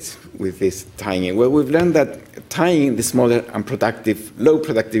exchange rates with this tying in, well, we've learned that tying in the smaller, unproductive, low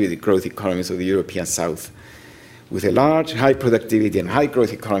productivity growth economies of the European South with a large, high productivity and high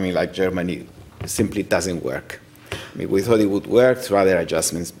growth economy like Germany simply doesn't work. We thought it would work through other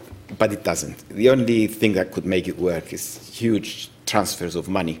adjustments, but it doesn't. The only thing that could make it work is huge transfers of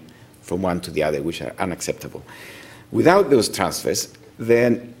money from one to the other, which are unacceptable. Without those transfers,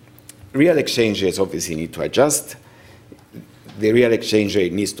 then real exchange rates obviously need to adjust. The real exchange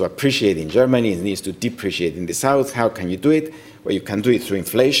rate needs to appreciate in Germany, it needs to depreciate in the South. How can you do it? Well, you can do it through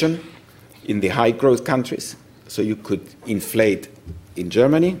inflation in the high growth countries. So you could inflate in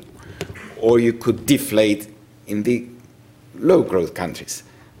Germany, or you could deflate in the low-growth countries.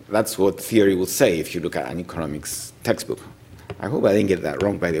 That's what theory will say if you look at an economics textbook. I hope I didn't get that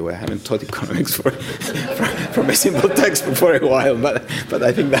wrong, by the way. I haven't taught economics from a simple textbook for a while, but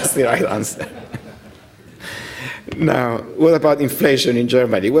I think that's the right answer. Now, what about inflation in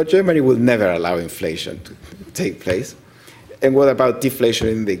Germany? Well, Germany will never allow inflation to take place. And what about deflation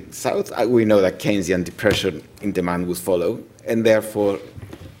in the South? We know that Keynesian depression in demand will follow, and therefore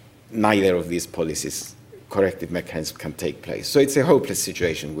neither of these policies, corrective mechanisms, can take place. So it's a hopeless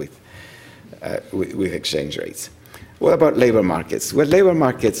situation with exchange rates. What about labor markets? Well, labor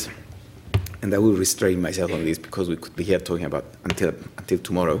markets, and I will restrain myself on this because we could be here talking about until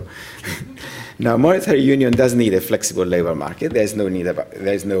tomorrow. Now, monetary union does need a flexible labor market. There's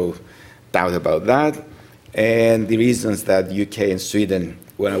no doubt about that. And the reasons that UK and Sweden,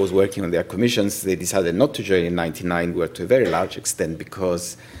 when I was working on their commissions, they decided not to join in 1999 were to a very large extent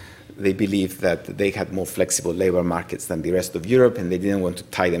because they believed that they had more flexible labor markets than the rest of Europe, and they didn't want to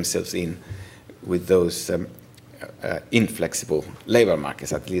tie themselves in with those inflexible labor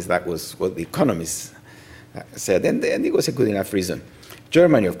markets. At least that was what the economists said, and it was a good enough reason.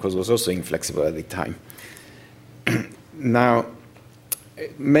 Germany, of course, was also inflexible at the time. Now,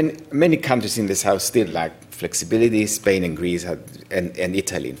 many countries in the South still lack flexibility. Spain and Greece and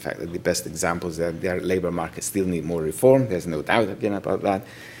Italy, in fact, are the best examples. Their labor markets still need more reform. There's no doubt again about that.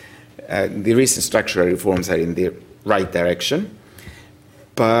 The recent structural reforms are in the right direction,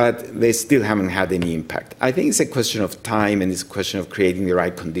 but they still haven't had any impact. I think it's a question of time, and it's a question of creating the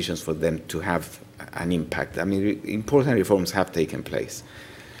right conditions for them to have an impact. I mean, important reforms have taken place,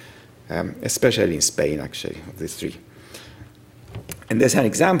 especially in Spain, actually, of the three. And as an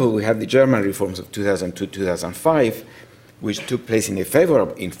example, we have the German reforms of 2002-2005, which took place in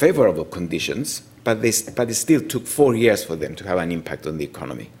favorable conditions, but it still took 4 years for them to have an impact on the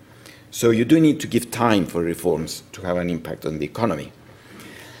economy. So you do need to give time for reforms to have an impact on the economy.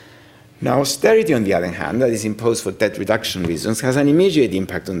 Now, austerity, on the other hand, that is imposed for debt reduction reasons, has an immediate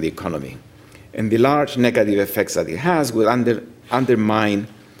impact on the economy. And the large negative effects that it has will undermine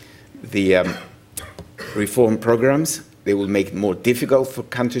the reform programs. They will make it more difficult for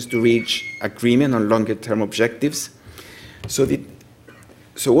countries to reach agreement on longer-term objectives. So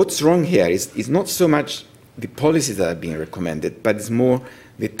what's wrong here is not so much the policies that are being recommended, but it's more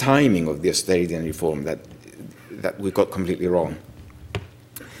the timing of the austerity and reform that we got completely wrong.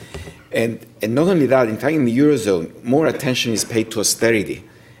 And not only that, in fact, in the Eurozone, more attention is paid to austerity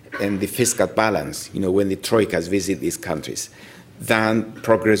and the fiscal balance, when the troikas visit these countries, than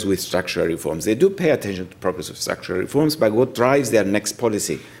progress with structural reforms. They do pay attention to progress of structural reforms, but what drives their next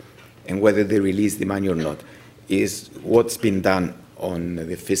policy and whether they release the money or not is what's been done on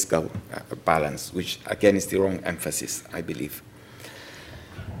the fiscal balance, which again is the wrong emphasis, I believe.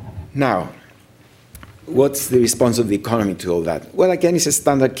 Now, what's the response of the economy to all that? Well, again, it's a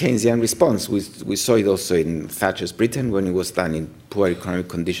standard Keynesian response. We saw it also in Thatcher's Britain when it was done in poor economic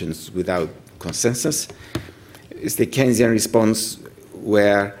conditions without consensus. It's the Keynesian response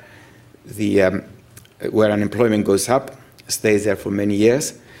where unemployment goes up, stays there for many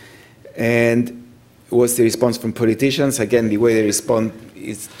years. And what's the response from politicians? Again, the way they respond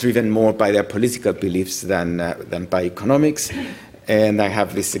is driven more by their political beliefs than by economics. And I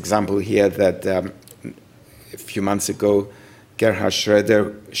have this example here that a few months ago, Gerhard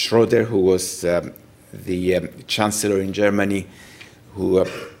Schröder, who was the chancellor in Germany, who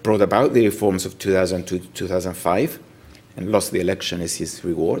brought about the reforms of 2002-2005 and lost the election as his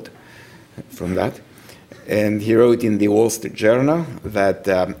reward from that. And he wrote in the Wall Street Journal that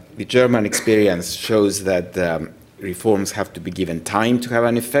the German experience shows that reforms have to be given time to have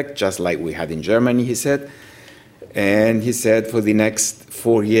an effect, just like we had in Germany, he said. And he said for the next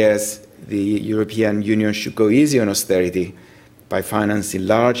 4 years, the European Union should go easy on austerity by financing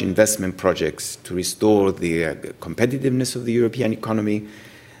large investment projects to restore the competitiveness of the European economy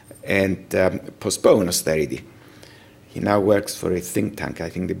and postpone austerity. He now works for a think tank, I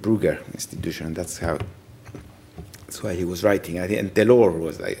think the Brugger Institution, and that's why he was writing. I think, and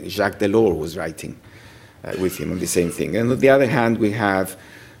Jacques Delors was writing with him on the same thing. And on the other hand, we have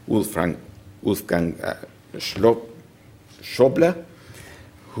Wolfgang Schäuble,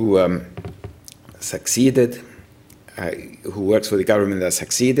 who succeeded, who works for the government that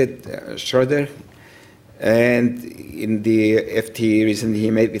succeeded Schröder. And in the FT recently,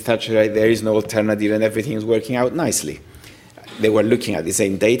 he made the Thatcherite, there is no alternative and everything is working out nicely. They were looking at the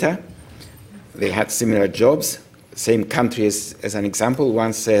same data. They had similar jobs, same countries as an example.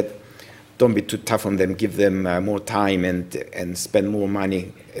 One said, don't be too tough on them, give them more time and spend more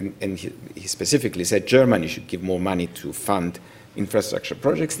money. And he specifically said Germany should give more money to fund infrastructure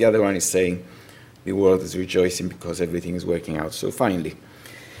projects. The other one is saying the world is rejoicing because everything is working out so finely.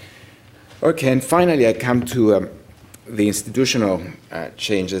 Okay, and finally I come to the institutional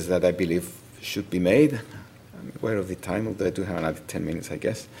changes that I believe should be made. I'm aware of the time, although I do have another 10 minutes, I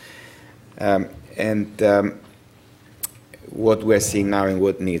guess. What we're seeing now and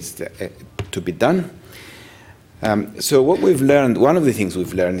what needs to be done. So what we've learned, one of the things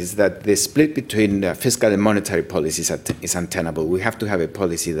we've learned is that the split between fiscal and monetary policies is untenable. We have to have a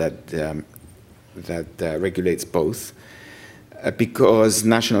policy that regulates both because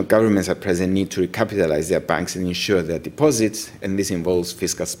national governments at present need to recapitalize their banks and ensure their deposits, and this involves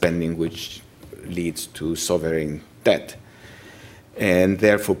fiscal spending, which leads to sovereign debt. And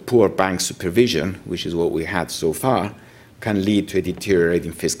therefore, poor bank supervision, which is what we had so far, can lead to a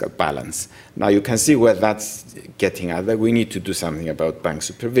deteriorating fiscal balance. Now, you can see where that's getting at, that we need to do something about bank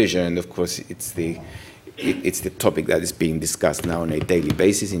supervision, and of course, it's the topic that is being discussed now on a daily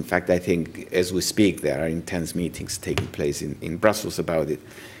basis. In fact, I think as we speak, there are intense meetings taking place in Brussels about it,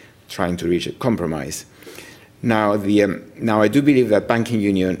 trying to reach a compromise. Now, I do believe that banking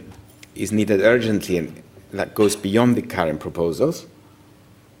union is needed urgently, and that goes beyond the current proposals.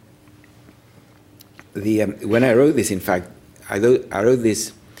 When I wrote this, in fact, I wrote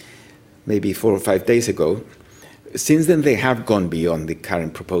this maybe 4 or 5 days ago. Since then, they have gone beyond the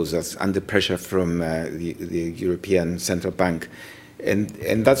current proposals under pressure from the European Central Bank. And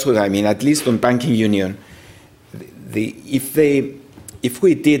that's what I mean, at least on banking union, if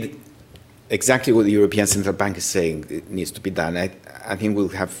we did exactly what the European Central Bank is saying it needs to be done, I think we'll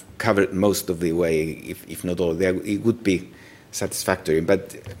have covered most of the way, if not all. It would be satisfactory.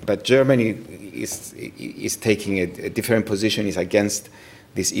 But Germany is taking a different position, is against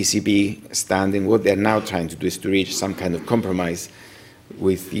this ECB stand, and what they're now trying to do is to reach some kind of compromise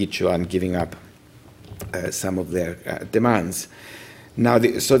with each one giving up some of their demands. Now,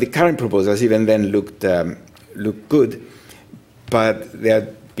 so the current proposals even then looked good, but they are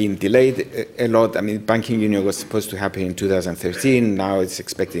being delayed a lot. I mean, banking union was supposed to happen in 2013. Now it's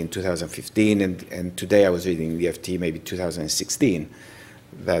expected in 2015, and today I was reading the FT, maybe 2016,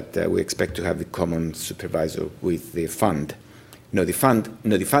 that we expect to have the common supervisor with the fund. The fund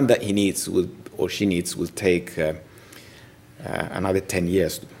that he needs or she needs will take another 10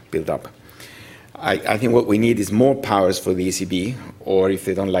 years to build up. I think what we need is more powers for the ECB, or if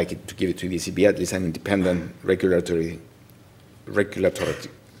they don't like it, to give it to the ECB, at least an independent regulatory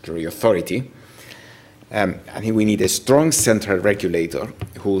authority. I think we need a strong central regulator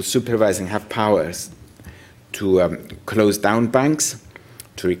who will supervise and have powers to close down banks,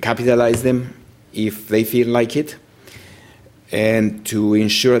 to recapitalize them if they feel like it, and to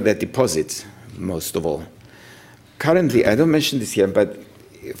ensure their deposits, most of all. Currently, I don't mention this here, but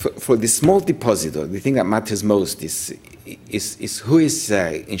for the small depositor, the thing that matters most is who is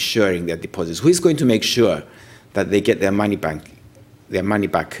ensuring their deposits. Who is going to make sure that they get their money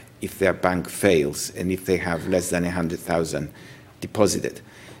back if their bank fails and if they have less than 100,000 deposited?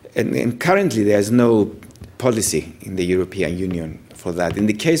 And currently, there is no policy in the European Union for that. In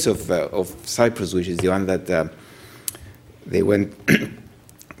the case of Cyprus, which is the one that they went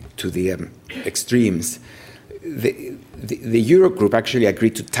to the extremes, the Eurogroup actually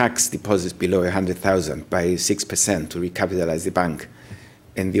agreed to tax deposits below 100,000 by 6% to recapitalize the bank,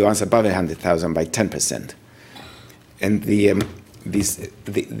 and the ones above 100,000 by 10%. And the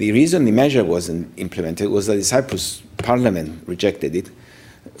reason the measure wasn't implemented was that the Cyprus parliament rejected it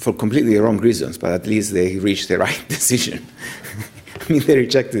for completely wrong reasons, but at least they reached the right decision. I mean, they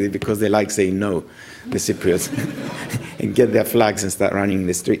rejected it because they like saying no, the Cypriots, and get their flags and start running in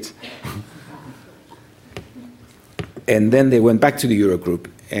the streets. And then they went back to the Eurogroup,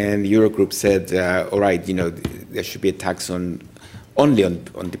 and the Eurogroup said, all right, there should be a tax only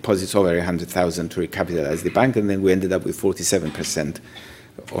on deposits over 100,000 to recapitalize the bank, and then we ended up with 47%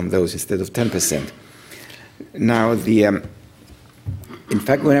 on those instead of 10%. Now, in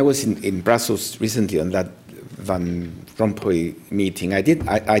fact, when I was in Brussels recently on that Van Rompuy meeting, I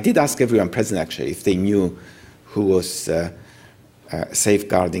did ask everyone present, actually, if they knew who was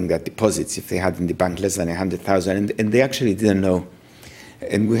safeguarding their deposits, if they had in the bank less than 100,000, and they actually didn't know.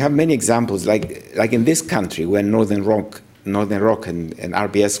 And we have many examples, like in this country, when Northern Rock and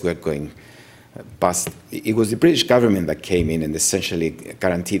RBS were going bust. It was the British government that came in and essentially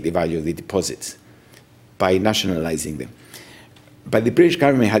guaranteed the value of the deposits by nationalizing them. But the British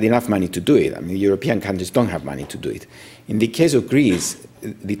government had enough money to do it. I mean, European countries don't have money to do it. In the case of Greece,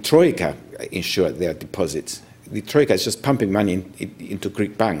 the Troika insured their deposits. The Troika is just pumping money into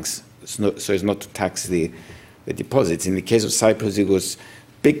Greek banks so as not to tax the deposits. In the case of Cyprus, it was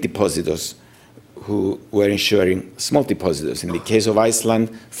big depositors who were insuring small depositors. In the case of Iceland,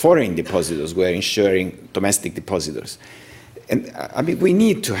 foreign depositors were insuring domestic depositors. And I mean, we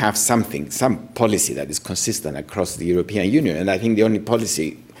need to have something, some policy that is consistent across the European Union. And I think the only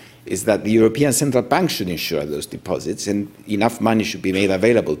policy is that the European Central Bank should insure those deposits, and enough money should be made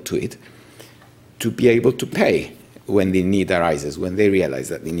available to it to be able to pay when the need arises, when they realize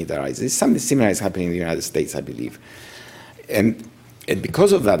that the need arises. Something similar is happening in the United States, I believe. And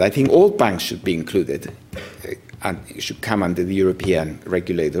because of that, I think all banks should be included and should come under the European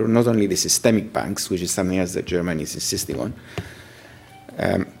regulator, not only the systemic banks, which is something else that Germany is insisting on,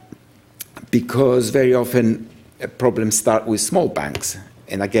 because very often problems start with small banks.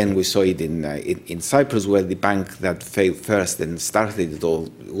 And again, we saw it in Cyprus, where the bank that failed first and started it all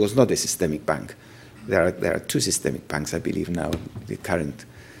was not a systemic bank. There are two systemic banks, I believe, now, the current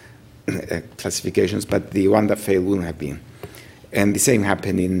classifications, but the one that failed wouldn't have been. And the same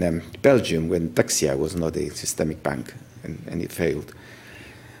happened in Belgium, when Dexia was not a systemic bank, and it failed.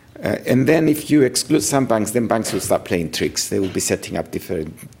 And then if you exclude some banks, then banks will start playing tricks. They will be setting up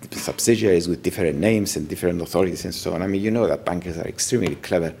different subsidiaries with different names and different authorities and so on. I mean, you know that bankers are extremely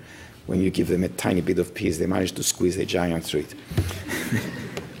clever. When you give them a tiny bit of peace, they manage to squeeze a giant through it.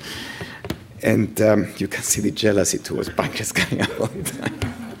 And you can see the jealousy towards bankers coming up all the time.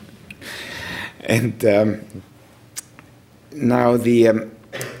 And now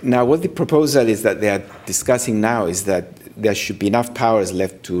what the proposal is that they are discussing now is that there should be enough powers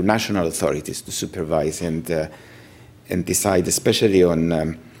left to national authorities to supervise and decide, especially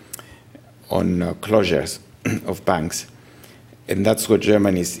on closures of banks, and that's what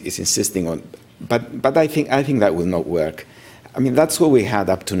Germany is insisting on. But I think that will not work. I mean, that's what we had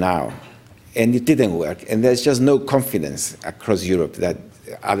up to now, and it didn't work. And there's just no confidence across Europe that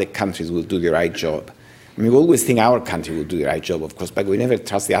other countries will do the right job. I mean, we always think our country will do the right job, of course, but we never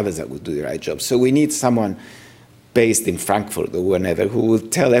trust the others that will do the right job. So we need someone based in Frankfurt or wherever who will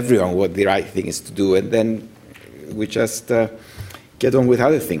tell everyone what the right thing is to do, and then we just get on with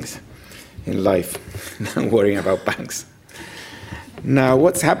other things in life, not worrying about banks. Now,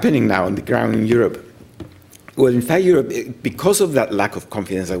 what's happening now on the ground in Europe? Well, in fact, Europe, because of that lack of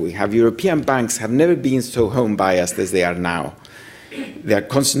confidence that we have, European banks have never been so home-biased as they are now. They are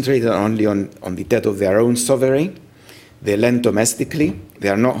concentrated only on the debt of their own sovereign. They lend domestically. They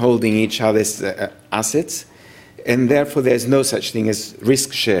are not holding each other's assets. And therefore, there is no such thing as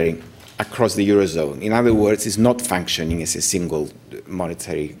risk sharing across the Eurozone. In other words, it's not functioning as a single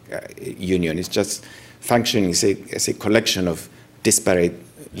monetary union. It's just functioning as a collection of disparate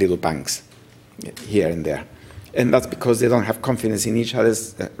little banks here and there. And that's because they don't have confidence in each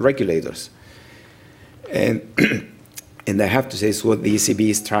other's regulators. And I have to say, it's what the ECB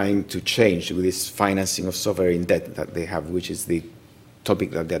is trying to change with this financing of sovereign debt that they have, which is the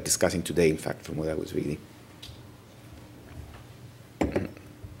topic that they're discussing today, in fact, from what I was reading.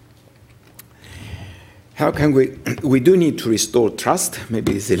 How can we do need to restore trust.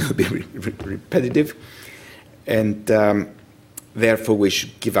 Maybe it's a little bit repetitive. And therefore, we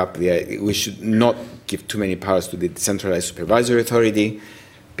should give up we should not give too many powers to the decentralized supervisory authority.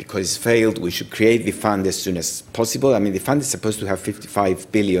 Because it's failed, we should create the fund as soon as possible. I mean, the fund is supposed to have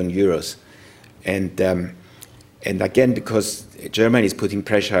 55 billion euros. And again, because Germany is putting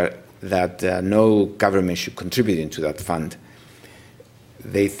pressure that no government should contribute into that fund,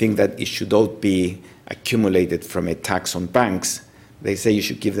 they think that it should all be accumulated from a tax on banks. They say you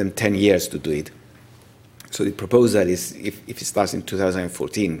should give them 10 years to do it. So the proposal is, if it starts in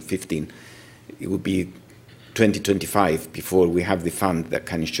 2014-15, it would be 2025 before we have the fund that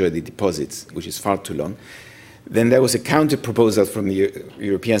can insure the deposits, which is far too long. Then there was a counter proposal from the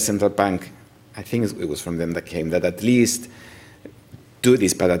European Central Bank, I think it was from them that came, that at least do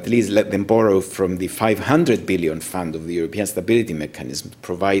this, but at least let them borrow from the 500 billion fund of the European Stability Mechanism,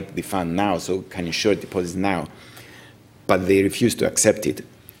 provide the fund now so it can insure deposits now. But they refused to accept it.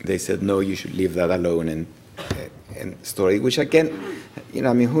 They said, no, you should leave that alone and store it, which again, you know,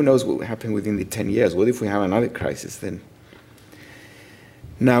 I mean, who knows what will happen within the 10 years? What if we have another crisis then?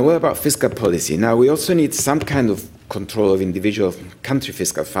 Now, what about fiscal policy? Now, we also need some kind of control of individual country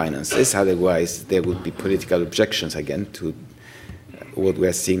fiscal finances. Otherwise, there would be political objections again to what we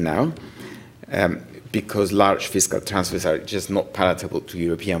are seeing now, because large fiscal transfers are just not palatable to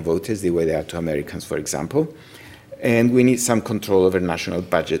European voters the way they are to Americans, for example. And we need some control over national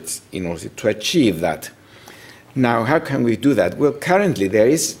budgets in order to achieve that. Now, how can we do that? Well, currently there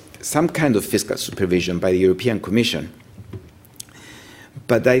is some kind of fiscal supervision by the European Commission.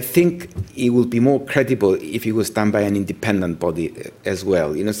 But I think it would be more credible if it was done by an independent body as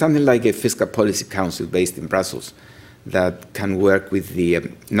well. You know, something like a fiscal policy council based in Brussels that can work with the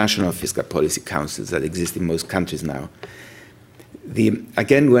national fiscal policy councils that exist in most countries now.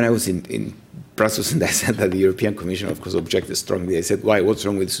 Again, when I was in Brussels and I said that the European Commission, of course, objected strongly, I said, why, what's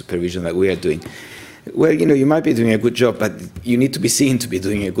wrong with the supervision that we are doing? Well, you might be doing a good job, but you need to be seen to be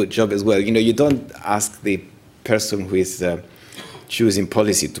doing a good job as well. You don't ask the person who is choosing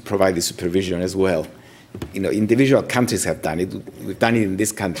policy to provide the supervision as well. Individual countries have done it. We've done it in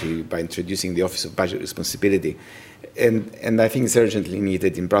this country by introducing the Office of Budget Responsibility. And I think it's urgently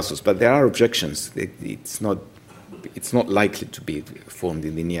needed in Brussels. But there are objections. It's not likely to be formed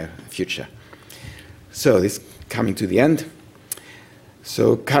in the near future. So this is coming to the end.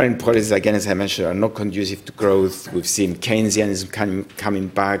 So current policies, again, as I mentioned, are not conducive to growth. We've seen Keynesianism coming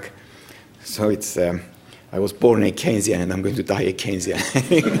back. So it's, I was born a Keynesian and I'm going to die a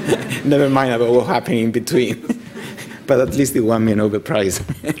Keynesian. Never mind about what happened in between. But at least they won me a Nobel Prize.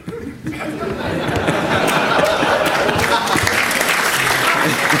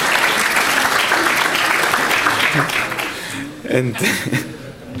 And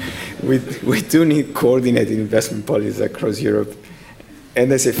we do need coordinated investment policies across Europe.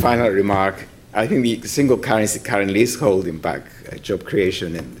 And as a final remark, I think the single currency currently is holding back job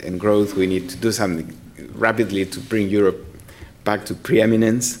creation and growth. We need to do something rapidly to bring Europe back to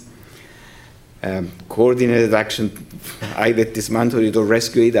preeminence. Coordinated action, either dismantle it or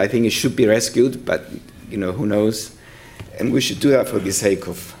rescue it. I think it should be rescued, but who knows? And we should do that for the sake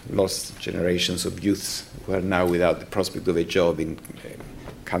of lost generations of youths who are now without the prospect of a job in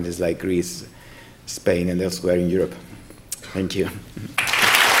countries like Greece, Spain, and elsewhere in Europe. Thank you.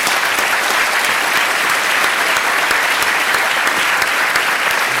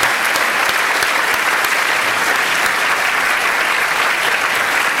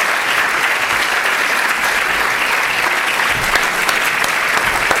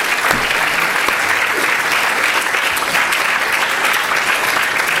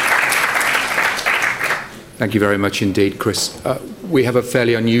 Thank you very much indeed, Chris. We have a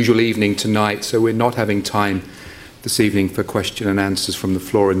fairly unusual evening tonight, so we're not having time this evening for question and answers from the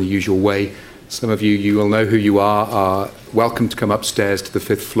floor in the usual way. Some of you will know who you are welcome to come upstairs to the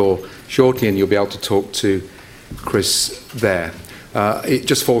 5th floor shortly, and you'll be able to talk to Chris there. It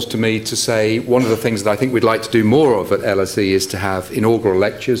just falls to me to say one of the things that I think we'd like to do more of at LSE is to have inaugural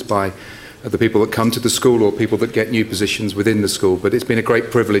lectures by the people that come to the school or people that get new positions within the school. But it's been a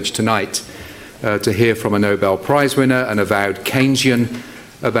great privilege tonight to hear from a Nobel Prize winner, an avowed Keynesian,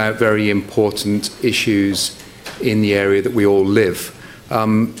 about very important issues in the area that we all live.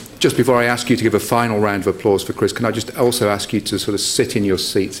 Just before I ask you to give a final round of applause for Chris, can I just also ask you to sort of sit in your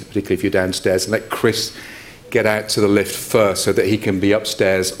seats, particularly if you're downstairs, and let Chris get out to the lift first so that he can be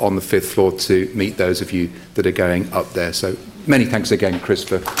upstairs on the 5th floor to meet those of you that are going up there. So many thanks again, Chris,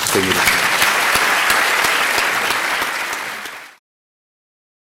 for being with us.